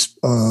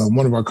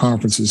one of our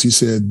conferences, he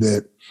said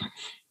that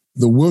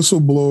the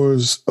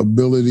whistleblower's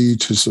ability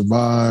to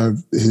survive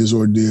his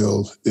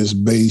ordeal is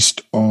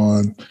based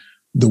on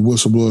the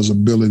whistleblower's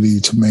ability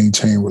to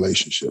maintain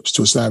relationships,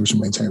 to establish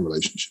and maintain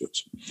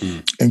relationships.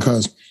 Mm. And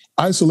because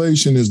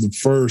isolation is the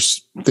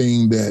first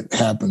thing that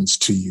happens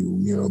to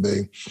you.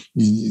 They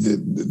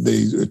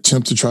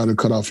attempt to try to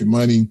cut off your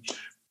money.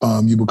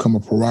 You become a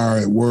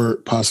pariah at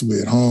work,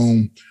 possibly at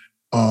home.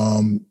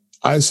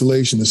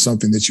 Isolation is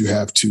something that you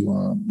have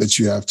to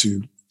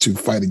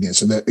fight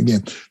against. And that,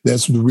 again,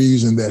 that's the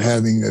reason that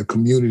having a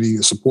community,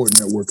 a support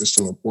network is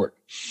so important.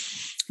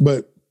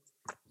 But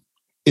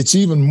it's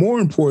even more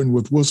important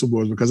with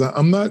whistleblowers, because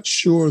I'm not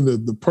sure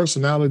that the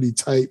personality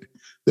type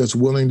that's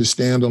willing to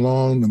stand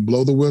alone and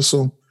blow the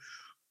whistle.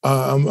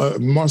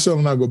 Marcel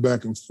and I go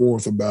back and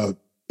forth about,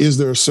 is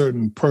there a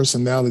certain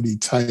personality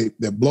type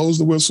that blows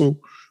the whistle,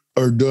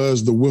 or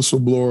does the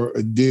whistleblower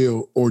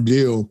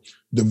ordeal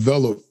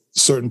develop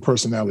certain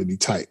personality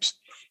types?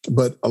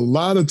 But a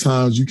lot of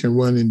times you can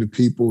run into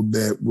people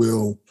that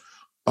will,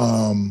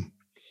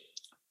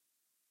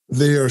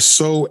 they are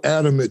so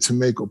adamant to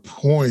make a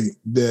point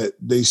that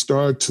they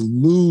start to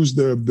lose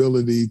their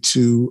ability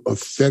to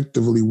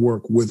effectively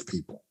work with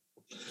people.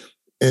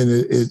 And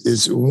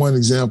it's one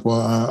example.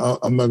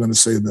 I'm not going to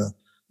say the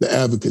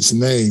advocate's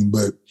name,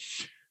 but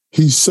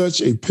he's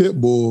such a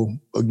pit bull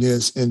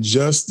against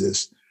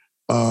injustice.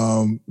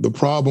 The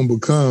problem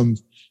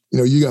becomes,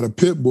 you got a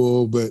pit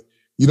bull, but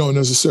you don't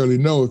necessarily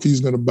know if he's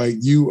going to bite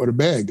you or the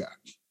bad guy.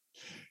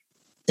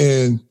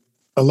 And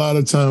a lot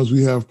of times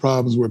we have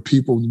problems where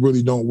people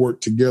really don't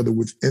work together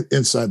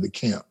inside the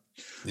camp.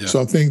 Yeah.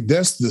 So I think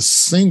that's the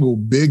single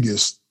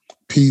biggest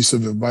piece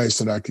of advice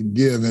that I can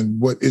give, and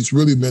what it's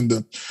really been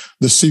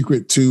the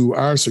secret to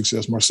our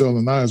success, Marcel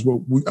and I, is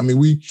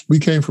we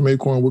came from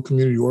Acorn. We're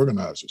community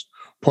organizers.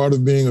 Part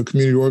of being a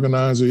community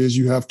organizer is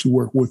you have to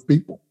work with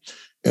people,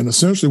 and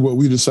essentially what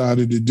we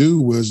decided to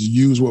do was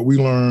use what we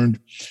learned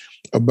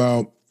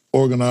about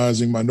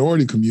organizing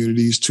minority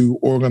communities to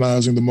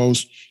organizing the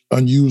most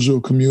unusual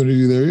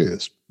community there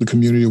is, the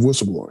community of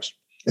whistleblowers,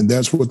 and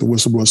that's what the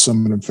Whistleblower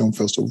Summit and Film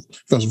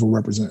Festival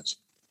represents.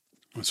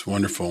 That's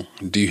wonderful.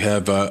 Do you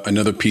have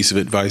another piece of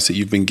advice that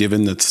you've been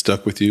given that's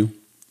stuck with you?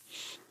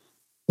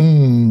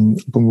 Boom,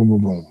 boom,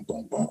 boom, boom,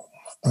 boom,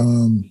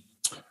 boom.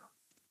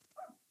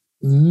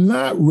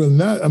 Not really.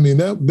 Not. I mean,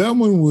 that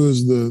one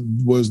was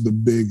the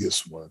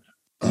biggest one.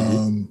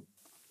 Mm-hmm.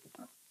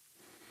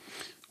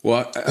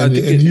 Well,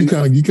 you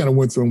kind of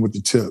went through them with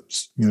the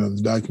tips. The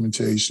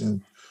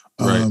documentation,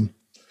 right?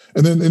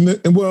 And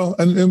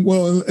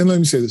let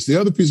me say this: the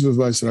other piece of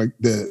advice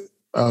that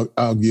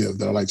I'll give,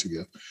 that I like to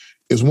give,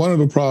 is one of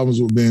the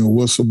problems with being a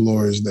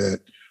whistleblower is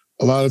that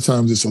a lot of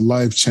times it's a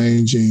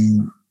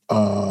life-changing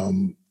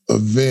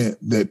event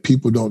that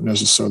people don't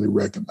necessarily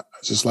recognize.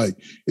 It's like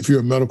if you're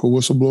a medical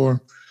whistleblower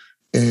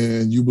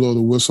and you blow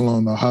the whistle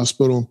on the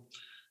hospital,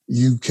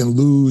 you can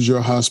lose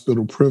your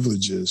hospital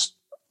privileges.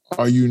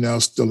 Are you now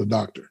still a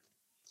doctor?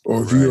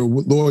 Or if you're a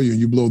lawyer and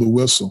you blow the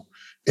whistle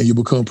and you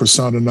become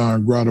persona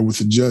non grata with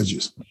the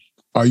judges,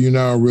 are you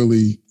now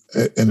really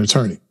an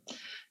attorney?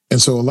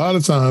 And so a lot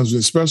of times,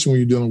 especially when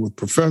you're dealing with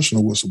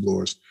professional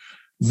whistleblowers,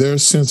 their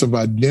sense of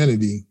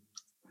identity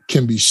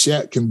can be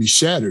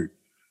shattered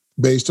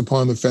based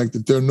upon the fact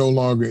that they're no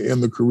longer in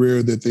the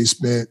career that they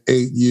spent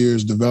 8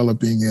 years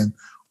developing and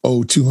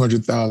owe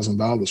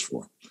 $200,000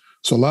 for.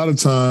 So a lot of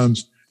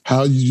times,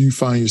 how do you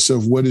find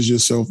yourself? What is your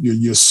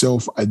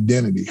self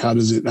identity? How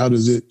does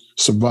it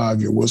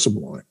survive your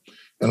whistleblowing?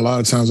 And a lot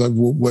of times,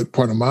 what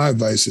part of my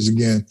advice is,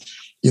 again,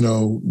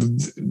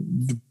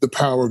 the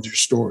power of your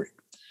story.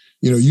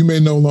 You may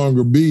no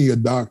longer be a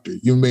doctor.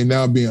 You may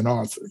now be an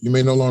author. You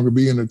may no longer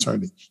be an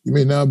attorney. You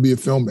may now be a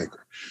filmmaker.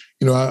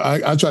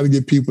 I try to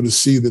get people to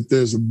see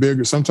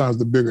that sometimes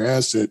the bigger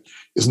asset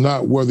is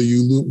not whether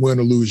you win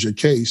or lose your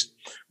case,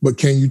 but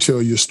can you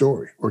tell your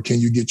story, or can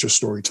you get your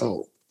story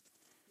told?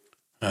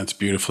 That's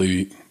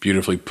beautifully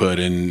put.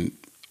 And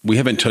we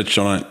haven't touched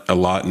on it a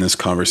lot in this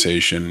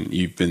conversation.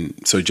 You've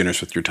been so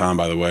generous with your time,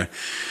 by the way.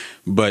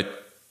 But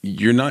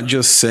you're not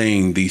just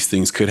saying these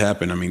things could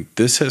happen. I mean,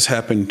 this has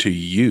happened to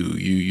you.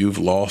 You've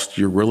lost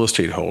your real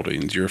estate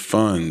holdings, your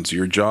funds,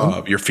 your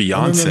job, your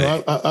fiance.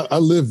 No, I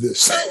live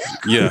this.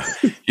 Yeah.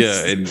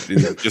 And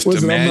just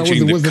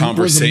imagine the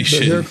conversation.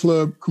 The hair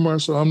club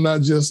commercial. I'm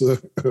not just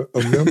a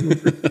member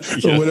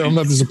or whatever. I'm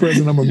not just a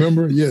president. I'm a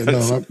member. Yeah.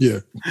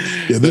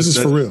 This is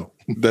for real.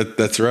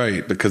 That's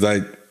right. Because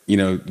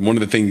one of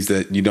the things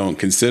that you don't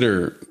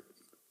consider,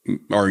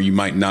 or you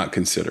might not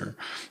consider,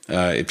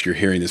 if you're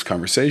hearing this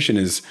conversation,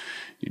 is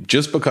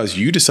just because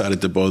you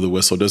decided to blow the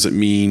whistle doesn't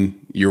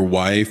mean your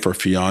wife or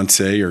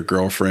fiance or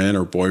girlfriend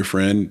or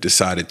boyfriend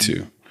decided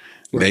to.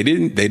 Right.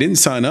 They didn't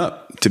sign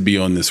up to be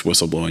on this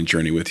whistleblowing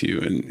journey with you,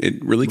 and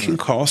it really can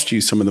cost you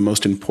some of the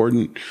most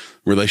important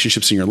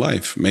relationships in your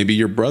life. Maybe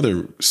your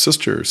brother,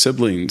 sister,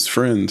 siblings,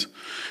 friends.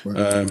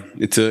 Right.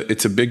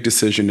 It's a big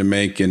decision to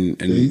make, and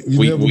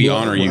we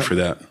honor you for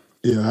that.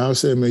 Yeah, I would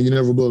say, man, you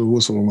never blow the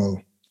whistle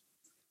alone.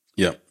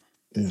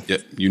 Yeah,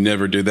 you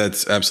never do.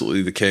 That's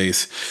absolutely the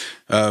case.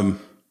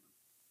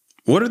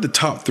 What are the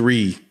top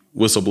 3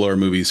 whistleblower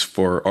movies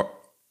for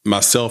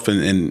myself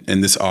and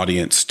this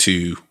audience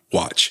to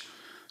watch?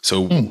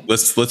 So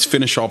let's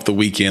finish off the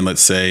weekend,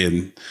 let's say,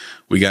 and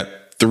we got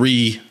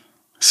 3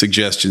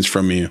 suggestions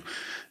from you.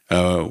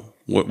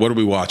 What are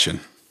we watching?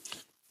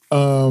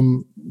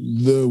 The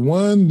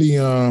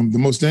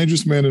Most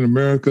Dangerous Man in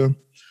America,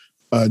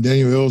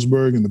 Daniel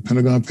Ellsberg and the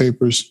Pentagon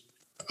Papers.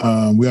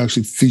 We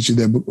actually featured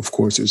that book. Of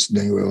course, it's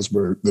Daniel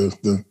Ellsberg,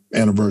 the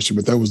anniversary,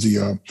 but that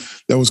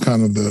was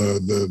kind of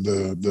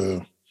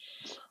the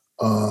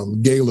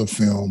gala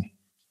film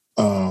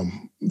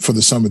for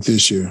the summit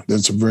this year.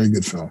 That's a very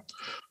good film.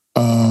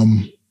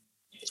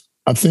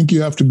 I think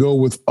you have to go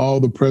with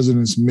All the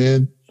President's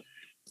Men,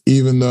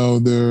 even though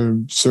there are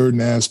certain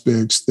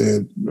aspects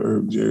that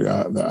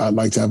I'd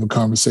like to have a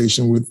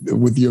conversation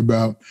with you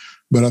about.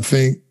 But I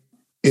think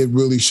it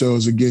really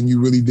shows, again, you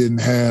really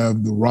didn't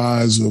have the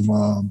rise of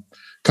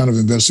kind of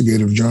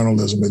investigative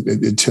journalism.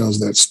 It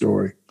tells that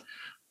story.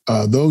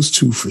 Those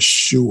 2 for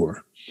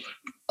sure.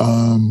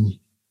 And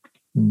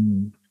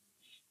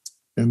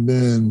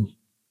then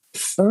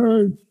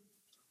third,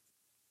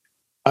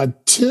 I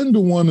tend to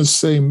want to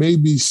say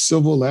maybe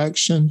Civil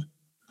Action.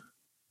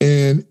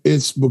 And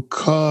it's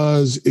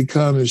because it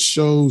kind of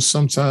shows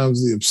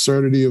sometimes the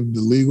absurdity of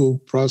the legal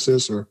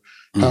process, or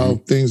how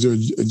things are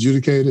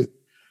adjudicated.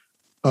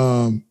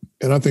 And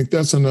I think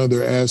that's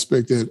another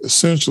aspect that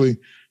essentially,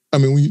 I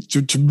mean,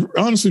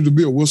 honestly, to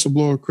be a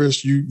whistleblower,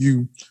 Chris,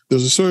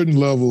 there's a certain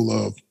level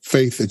of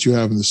faith that you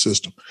have in the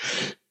system.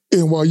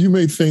 And while you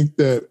may think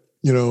that,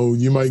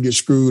 you might get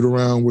screwed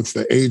around with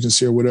the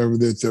agency or whatever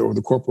or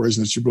the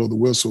corporation that you blow the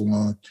whistle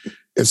on,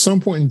 at some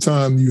point in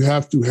time, you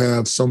have to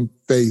have some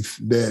faith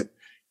that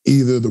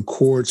either the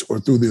courts or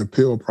through the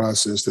appeal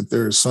process, that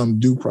there is some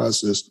due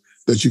process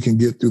that you can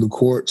get through the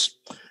courts.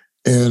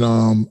 And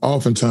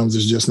oftentimes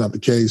it's just not the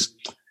case.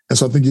 And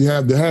so I think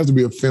there has to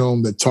be a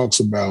film that talks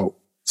about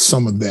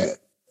some of that,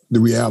 the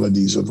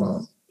realities of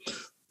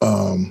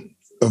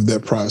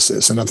that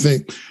process. And I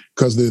think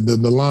because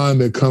the line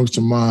that comes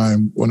to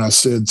mind when I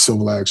said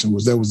Civil Action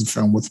was the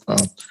film with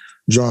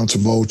John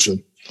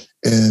Travolta,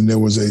 and it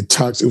was a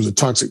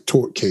toxic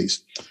tort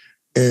case.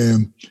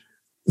 And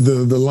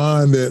the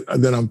line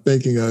that I'm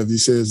thinking of, he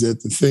says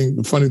that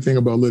the funny thing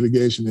about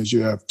litigation is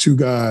you have two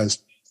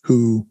guys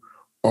who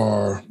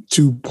are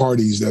two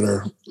parties that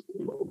are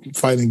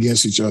fighting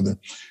against each other,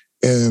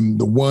 and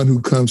the one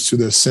who comes to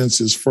their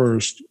senses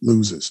first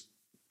loses.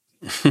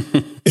 And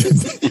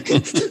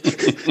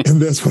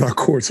that's what our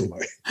courts are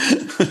like.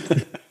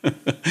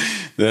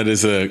 That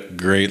is a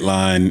great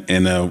line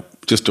and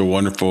just a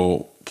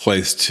wonderful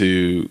place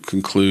to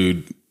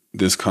conclude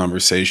this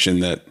conversation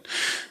that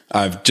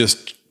I've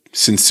just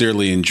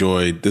sincerely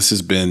enjoyed. This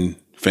has been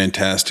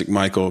fantastic,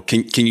 Michael.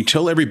 Can you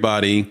tell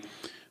everybody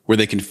where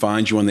they can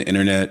find you on the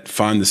internet,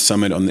 find the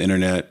summit on the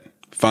internet,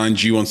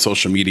 find you on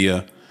social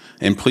media,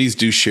 and please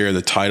do share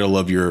the title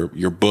of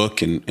your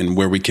book and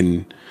where we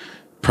can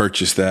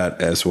purchase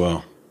that as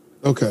well.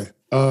 Okay.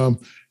 You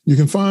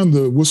can find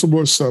the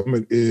Whistleblower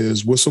Summit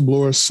is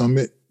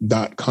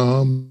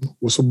whistleblowersummit.com,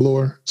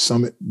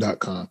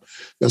 whistleblowersummit.com.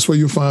 That's where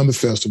you'll find the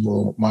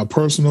festival. My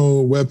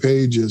personal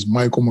webpage is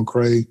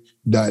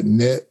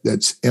michaelmccrae.net.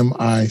 That's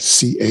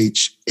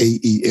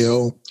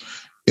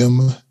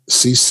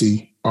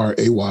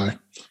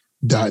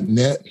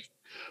MichaelMccray.net.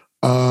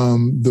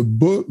 The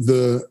book,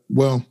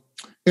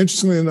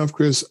 interestingly enough,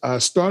 Chris, I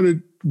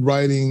started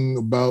writing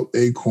about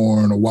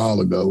Acorn a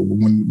while ago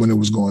when it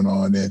was going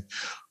on. And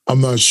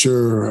I'm not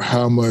sure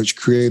how much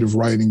creative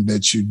writing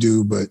that you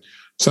do, but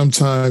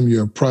sometimes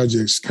your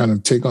projects kind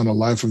of take on a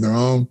life of their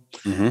own.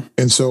 Mm-hmm.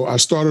 And so I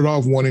started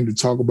off wanting to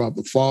talk about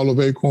the fall of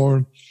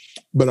Acorn,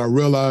 but I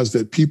realized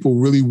that people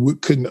really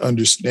couldn't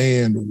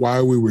understand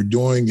why we were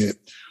doing it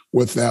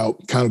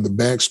without kind of the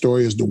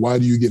backstory as to why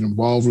do you get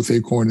involved with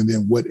Acorn and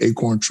then what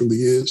Acorn truly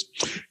is.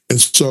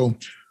 And so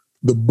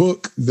the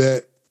book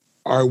that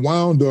I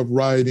wound up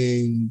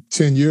writing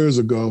 10 years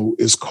ago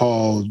is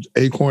called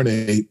Acorn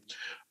 8,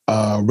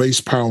 Race,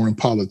 Power, and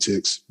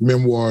Politics,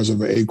 Memoirs of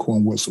an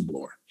Acorn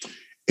Whistleblower.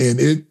 And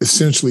it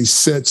essentially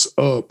sets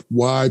up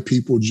why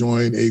people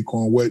join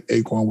Acorn, what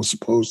Acorn was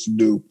supposed to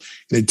do.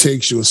 And it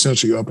takes you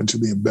essentially up into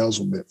the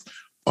embezzlement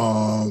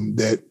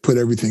that put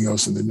everything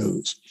else in the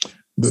news.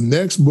 The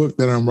next book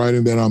that I'm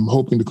writing that I'm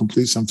hoping to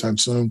complete sometime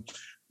soon,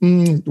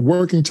 the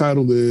working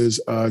title is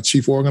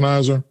Chief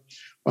Organizer.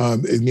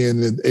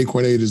 Again, the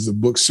Acorn 8 is the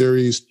book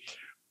series.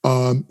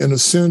 And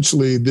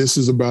essentially, this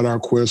is about our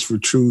quest for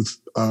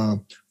truth,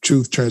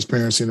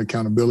 transparency, and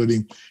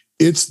accountability.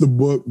 It's the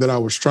book that I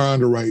was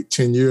trying to write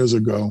 10 years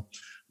ago,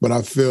 but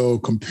I feel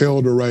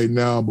compelled to write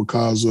now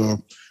because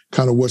of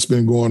kind of what's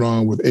been going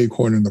on with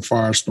Acorn and the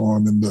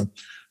firestorm, and the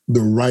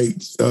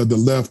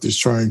left is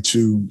trying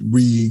to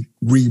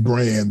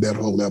rebrand that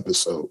whole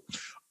episode.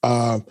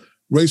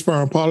 Race,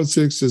 Power, and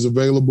Politics is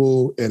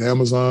available at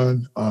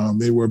Amazon,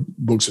 anywhere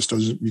books are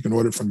stores. You can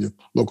order it from your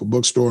local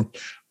bookstore.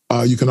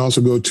 You can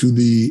also go to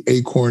the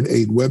Acorn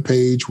 8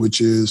 webpage,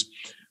 which is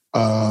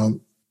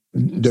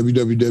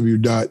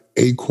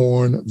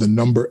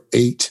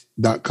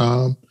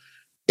www.acorn8.com,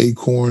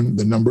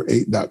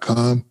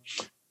 acorn8.com.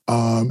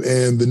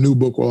 And the new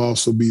book will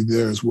also be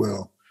there as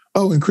well.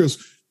 Oh, and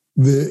Chris,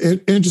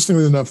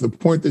 interestingly enough, the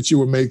point that you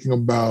were making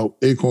about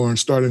Acorn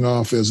starting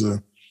off as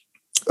a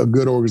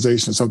good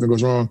organization, something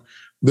goes wrong,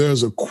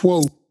 there's a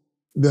quote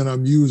that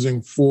I'm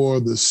using for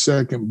the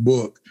second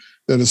book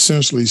that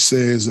essentially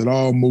says that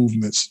all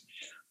movements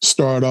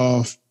start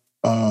off,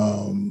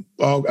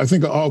 I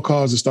think all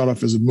causes start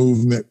off as a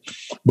movement,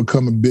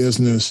 become a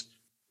business,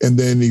 and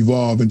then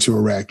evolve into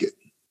a racket.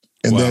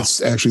 And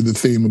That's actually the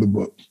theme of the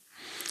book.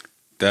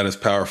 That is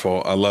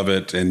powerful. I love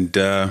it. And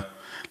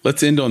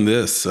let's end on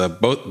this.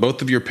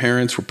 Both of your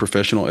parents were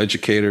professional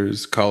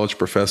educators, college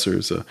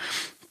professors.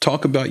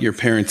 Talk about your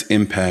parents'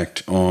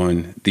 impact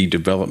on the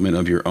development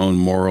of your own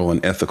moral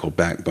and ethical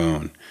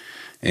backbone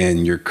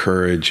and your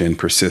courage and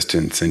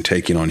persistence in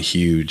taking on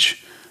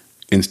huge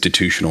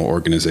institutional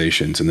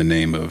organizations in the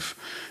name of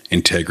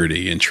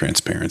integrity and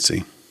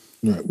transparency.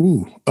 Right.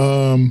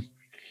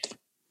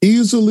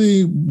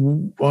 Easily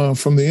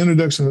from the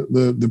introduction,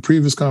 the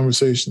previous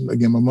conversation,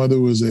 again, my mother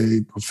was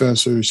a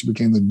professor. She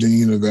became the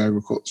dean of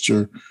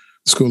agriculture,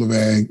 School of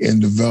Ag, and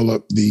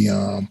developed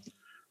the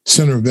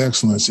Center of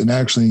Excellence. And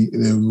actually,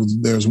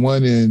 there's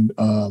one in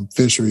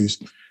fisheries.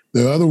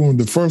 The other one,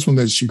 the first one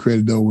that she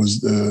created, though, was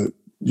the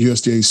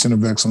USDA Center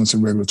of Excellence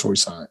in Regulatory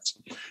Science.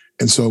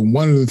 And so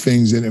one of the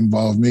things that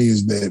involved me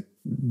is that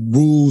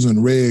rules and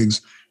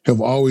regs have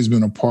always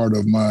been a part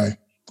of my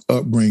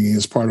upbringing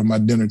as part of my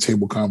dinner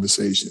table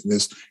conversation.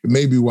 It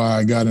may be why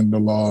I got into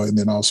law and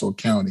then also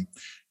accounting.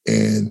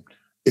 And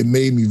it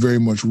made me very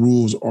much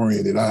rules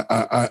oriented.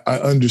 I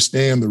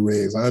understand the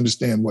regs. I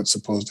understand what's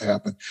supposed to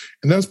happen.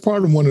 And that's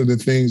part of one of the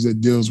things that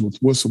deals with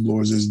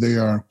whistleblowers is they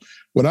are,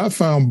 what I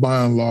found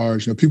by and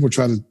large, people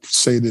try to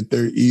say that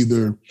they're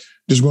either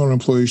disgruntled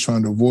employees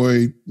trying to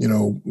avoid,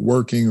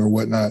 working or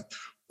whatnot,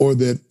 or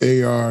that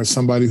they are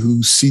somebody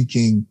who's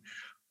seeking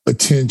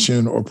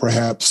attention or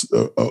perhaps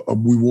a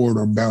reward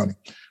or bounty.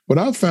 What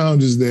I've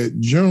found is that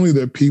generally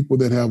they're people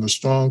that have a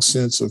strong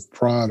sense of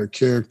pride or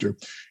character,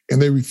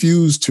 and they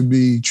refuse to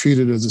be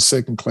treated as a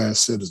second-class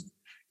citizen.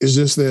 It's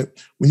just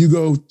that when you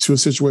go to a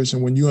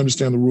situation, when you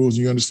understand the rules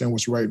and you understand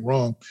what's right and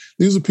wrong,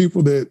 these are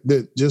people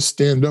that just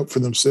stand up for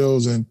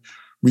themselves and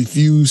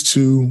refuse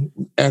to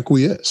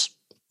acquiesce.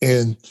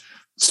 And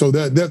so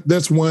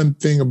that's one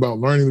thing about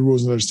learning the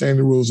rules and understanding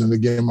the rules. And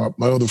again, my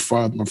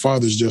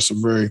father's just a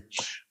very,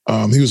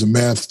 he was a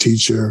math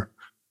teacher,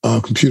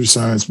 computer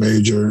science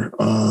major.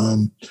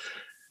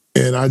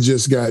 And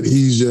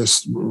he's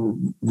just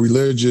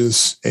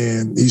religious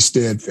and he's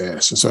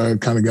steadfast. And so I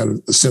kind of got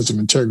a sense of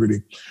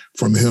integrity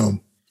from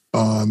him.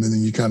 And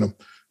then you kind of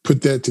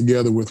put that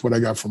together with what I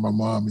got from my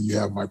mom and you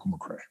have Michael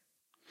McCrae.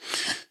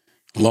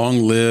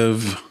 Long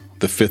live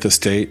the Fifth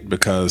Estate,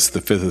 because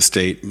the Fifth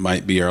Estate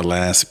might be our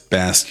last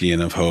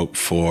bastion of hope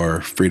for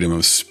freedom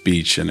of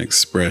speech and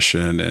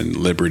expression and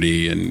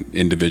liberty and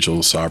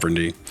individual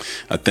sovereignty.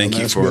 I thank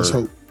you for...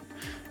 hope.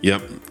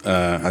 Yep.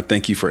 I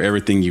thank you for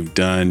everything you've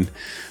done.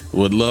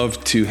 Would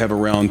love to have a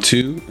round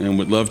two and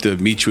would love to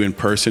meet you in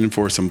person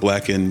for some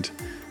blackened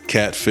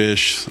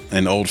catfish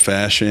and old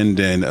fashioned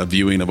and a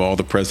viewing of All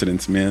the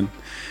President's Men.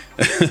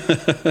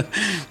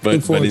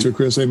 Look forward to it,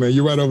 Chris. Hey, man,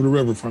 you're right over the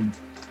river from me.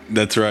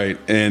 That's right.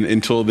 And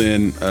until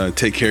then,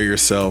 take care of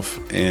yourself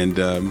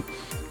and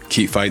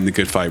keep fighting the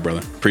good fight,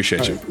 brother.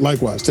 Appreciate you.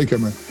 Likewise. Take care,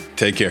 man.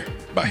 Take care.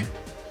 Bye.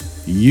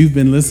 You've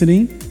been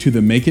listening to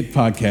the Make It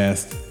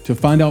Podcast. To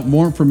find out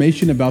more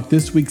information about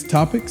this week's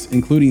topics,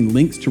 including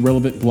links to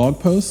relevant blog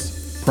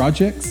posts,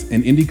 projects,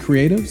 and indie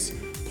creatives,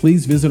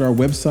 please visit our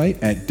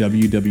website at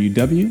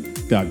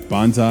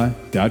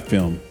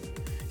www.bonsai.film.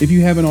 If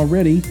you haven't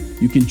already,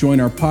 you can join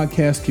our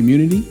podcast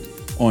community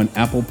on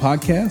Apple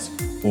Podcasts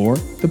or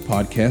the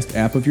podcast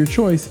app of your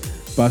choice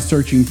by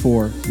searching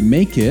for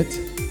Make It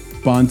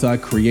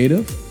Bonsai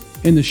Creative,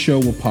 and the show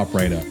will pop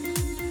right up.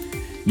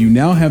 You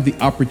now have the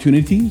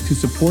opportunity to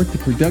support the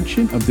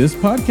production of this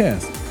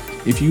podcast.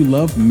 If you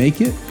love Make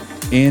It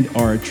and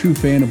are a true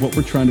fan of what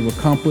we're trying to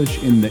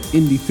accomplish in the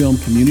indie film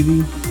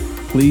community,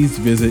 please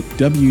visit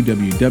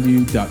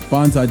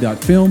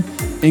www.bonsai.film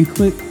and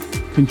click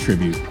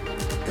Contribute.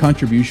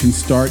 Contributions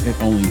start at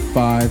only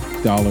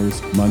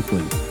 $5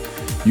 monthly.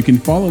 You can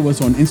follow us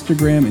on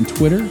Instagram and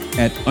Twitter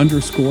at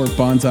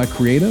 _Bonsai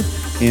Creative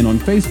and on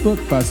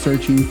Facebook by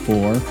searching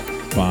for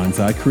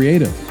Bonsai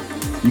Creative.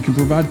 You can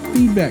provide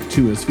feedback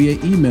to us via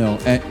email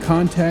at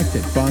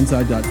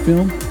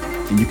contact@bonsai.film.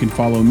 And you can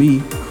follow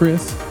me,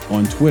 Chris,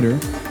 on Twitter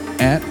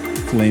at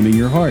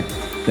FlamingYourHeart.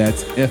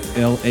 That's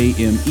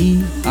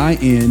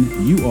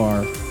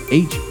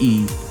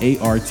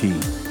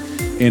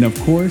FlamingYurHeart. And of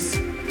course,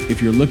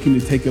 if you're looking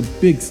to take a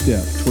big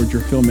step towards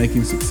your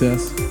filmmaking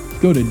success,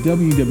 go to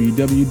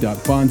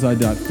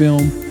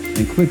www.bonsai.film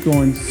and click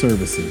on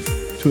Services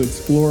to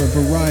explore a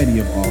variety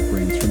of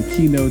offerings from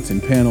keynotes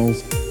and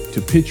panels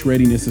to pitch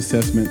readiness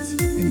assessments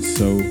and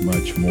so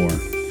much more.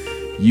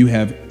 You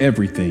have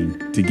everything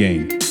to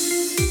gain.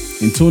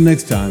 Until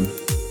next time,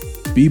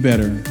 be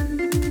better,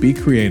 be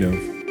creative,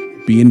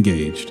 be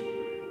engaged,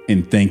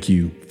 and thank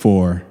you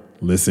for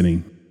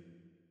listening.